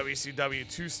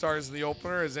 WCW 2 stars in the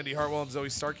opener as Indy Hartwell and Zoe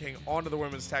Stark hang on to the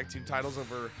women's tag team titles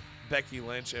over Becky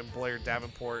Lynch and Blair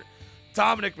Davenport.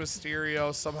 Dominic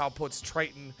Mysterio somehow puts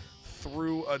Triton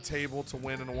through a table to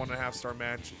win in a 1.5-star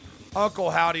match. Uncle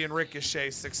Howdy and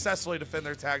Ricochet successfully defend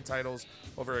their tag titles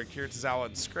over Akira Tozawa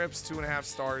and Scripps, 2.5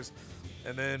 stars.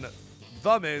 And then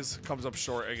The Miz comes up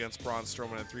short against Braun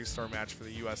Strowman in a 3-star match for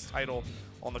the U.S. title.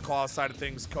 On the call side of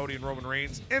things, Cody and Roman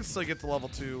Reigns instantly get to level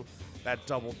 2. That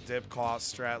double dip call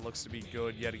strat looks to be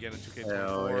good yet again in 2K24.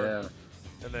 Hell yeah.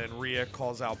 And then Rhea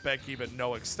calls out Becky, but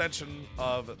no extension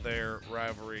of their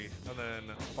rivalry. And then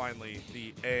finally,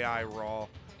 the AI Raw.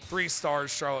 3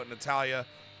 stars, Charlotte and Natalya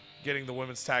getting the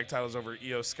women's tag titles over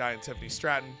Io Sky and Tiffany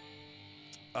Stratton.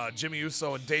 Jimmy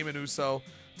Uso and Damon Uso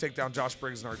take down Josh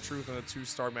Briggs and R-Truth in a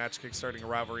 2-star match, kickstarting a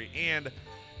rivalry and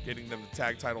getting them the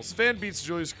tag titles. Finn beats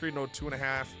Julius Creed in a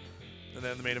 2.5. And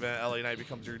then the main event, LA Knight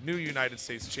becomes your new United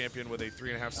States champion with a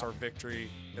 3.5-star victory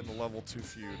in the level 2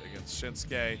 feud against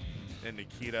Shinsuke. And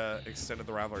Nikita extended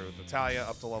the rivalry with Natalya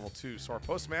up to level 2. So our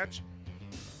post-match,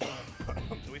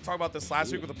 we talked about this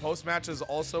last week, but the post-match is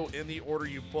also in the order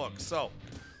you book. So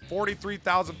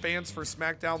 43,000 fans for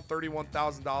SmackDown,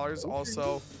 $31,000.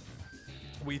 Also,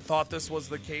 we thought this was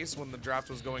the case when the draft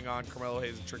was going on. Carmelo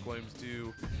Hayes and Trick Williams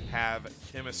do have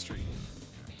chemistry.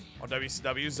 On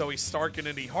WCW, Zoe Stark and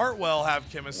Indy Hartwell have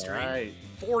chemistry. Right.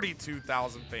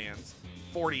 42,000 fans,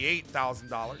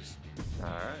 $48,000. All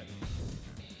right.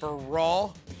 For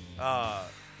Raw,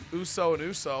 Uso and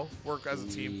Uso work as a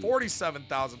team.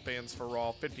 47,000 fans for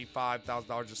Raw,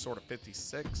 $55,000, just sort of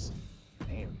 56.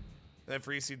 Damn. Then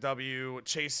for ECW,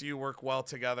 Chase U work well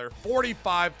together.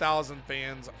 45,000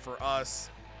 fans for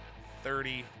us.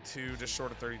 32, just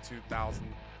short of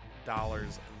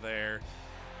 $32,000 there.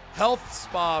 Health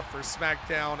Spa for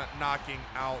SmackDown, knocking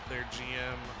out their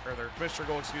GM, or their commissioner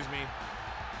goal, excuse me.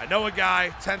 I know a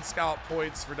guy, 10 scout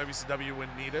points for WCW when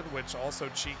needed, which also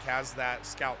Cheek has that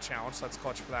scout challenge, so that's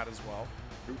clutch for that as well.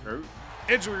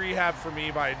 Injury rehab for me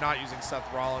by not using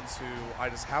Seth Rollins, who I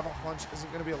just have a hunch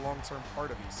isn't going to be a long-term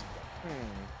part of ECW.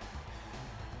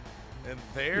 And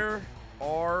there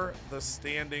are the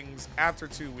standings after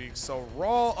 2 weeks. So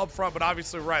Raw up front, but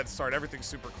obviously right at the start, everything's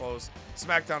super close.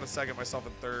 SmackDown in second, myself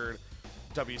in third.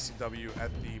 WCW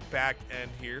at the back end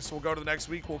here. So we'll go to the next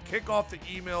week. We'll kick off the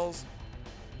emails.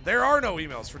 There are no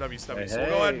emails for WCW. So we'll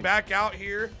go ahead and back out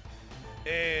here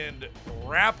and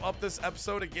wrap up this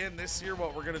episode. Again, this year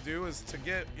what we're going to do is to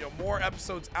get more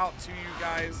episodes out to you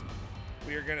guys.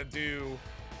 We are going to do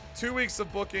 2 weeks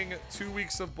of booking, 2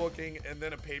 weeks of booking, and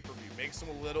then a pay-per-view. Makes them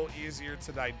a little easier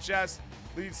to digest.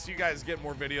 Leads to you guys get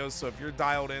more videos. So if you're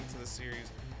dialed into the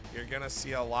series, you're going to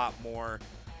see a lot more.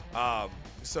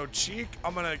 So Cheek,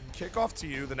 I'm going to kick off to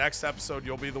you. The next episode,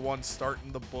 you'll be the one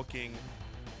starting the booking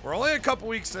We're only a couple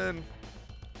weeks in,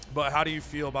 but how do you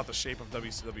feel about the shape of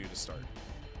WCW to start?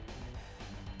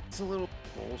 It's a little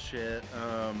bullshit.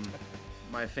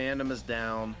 My fandom is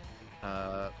down.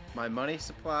 My money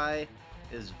supply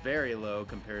is very low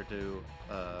compared to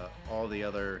all the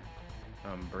other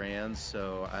brands,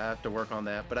 so I have to work on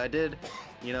that. But I did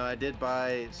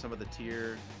buy some of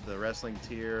the wrestling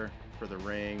tier for the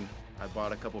ring. I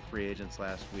bought a couple free agents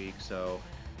last week, so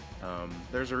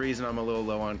there's a reason I'm a little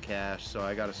low on cash, so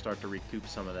I got to start to recoup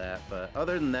some of that. But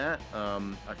other than that,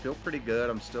 I feel pretty good.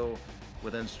 I'm still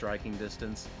within striking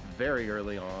distance very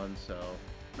early on, so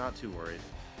not too worried.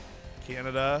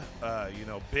 Canada,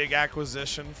 big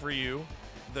acquisition for you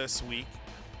this week.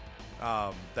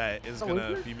 That is going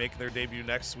to be making their debut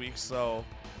next week. So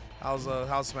how's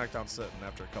SmackDown sitting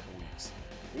after a couple weeks?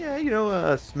 Yeah,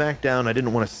 SmackDown, I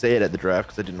didn't want to say it at the draft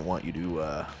because I didn't want you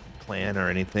to plan or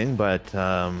anything, but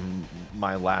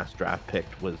my last draft pick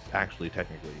was actually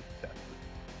technically Seth.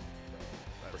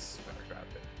 So that's a draft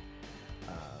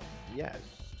pick. Yeah,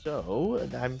 so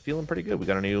I'm feeling pretty good. We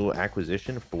got a new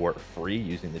acquisition for free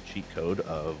using the cheat code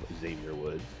of Xavier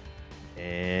Woods,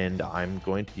 and I'm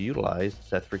going to utilize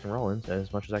Seth freaking Rollins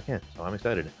as much as I can. So I'm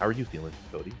excited. How are you feeling,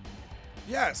 Cody?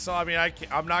 Yeah, so I mean,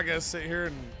 I'm not gonna sit here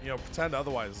and pretend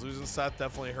otherwise. Losing Seth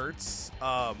definitely hurts.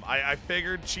 I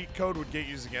figured cheat code would get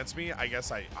used against me. I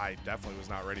guess I definitely was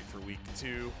not ready for week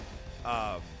 2.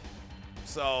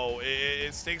 So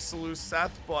it stinks to lose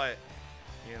Seth, but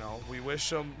we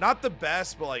wish him not the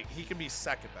best, but like he can be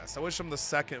second best. I wish him the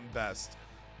second best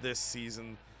this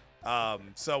season.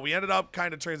 So we ended up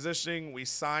kind of transitioning. We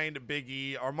signed Big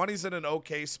E. Our money's in an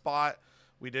okay spot.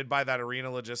 We did buy that arena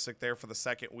logistic there for the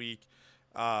second week.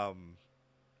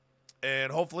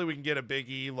 And hopefully we can get a Big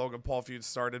E Logan Paul feud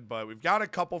started, but we've got a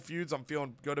couple feuds I'm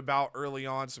feeling good about early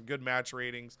on, some good match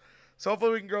ratings. So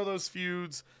hopefully we can grow those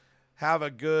feuds, have a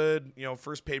good,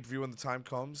 first pay-per-view when the time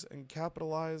comes, and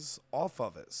capitalize off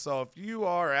of it. So if you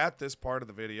are at this part of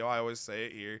the video, I always say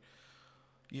it here,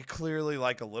 you clearly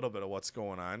like a little bit of what's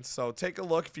going on. So take a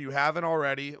look if you haven't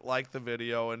already, like the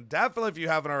video, and definitely if you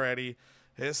haven't already,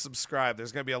 hit subscribe.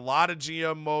 There's going to be a lot of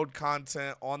GM mode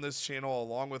content on this channel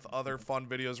along with other fun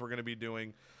videos we're going to be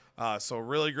doing. So a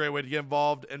really great way to get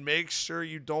involved, and make sure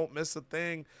you don't miss a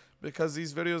thing because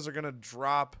these videos are going to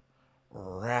drop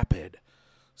rapid.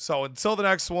 So until the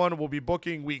next one, we'll be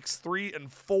booking weeks 3 and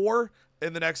 4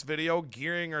 in the next video,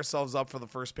 gearing ourselves up for the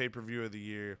first pay-per-view of the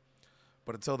year.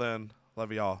 But until then,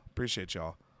 love y'all. Appreciate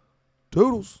y'all.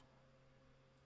 Toodles.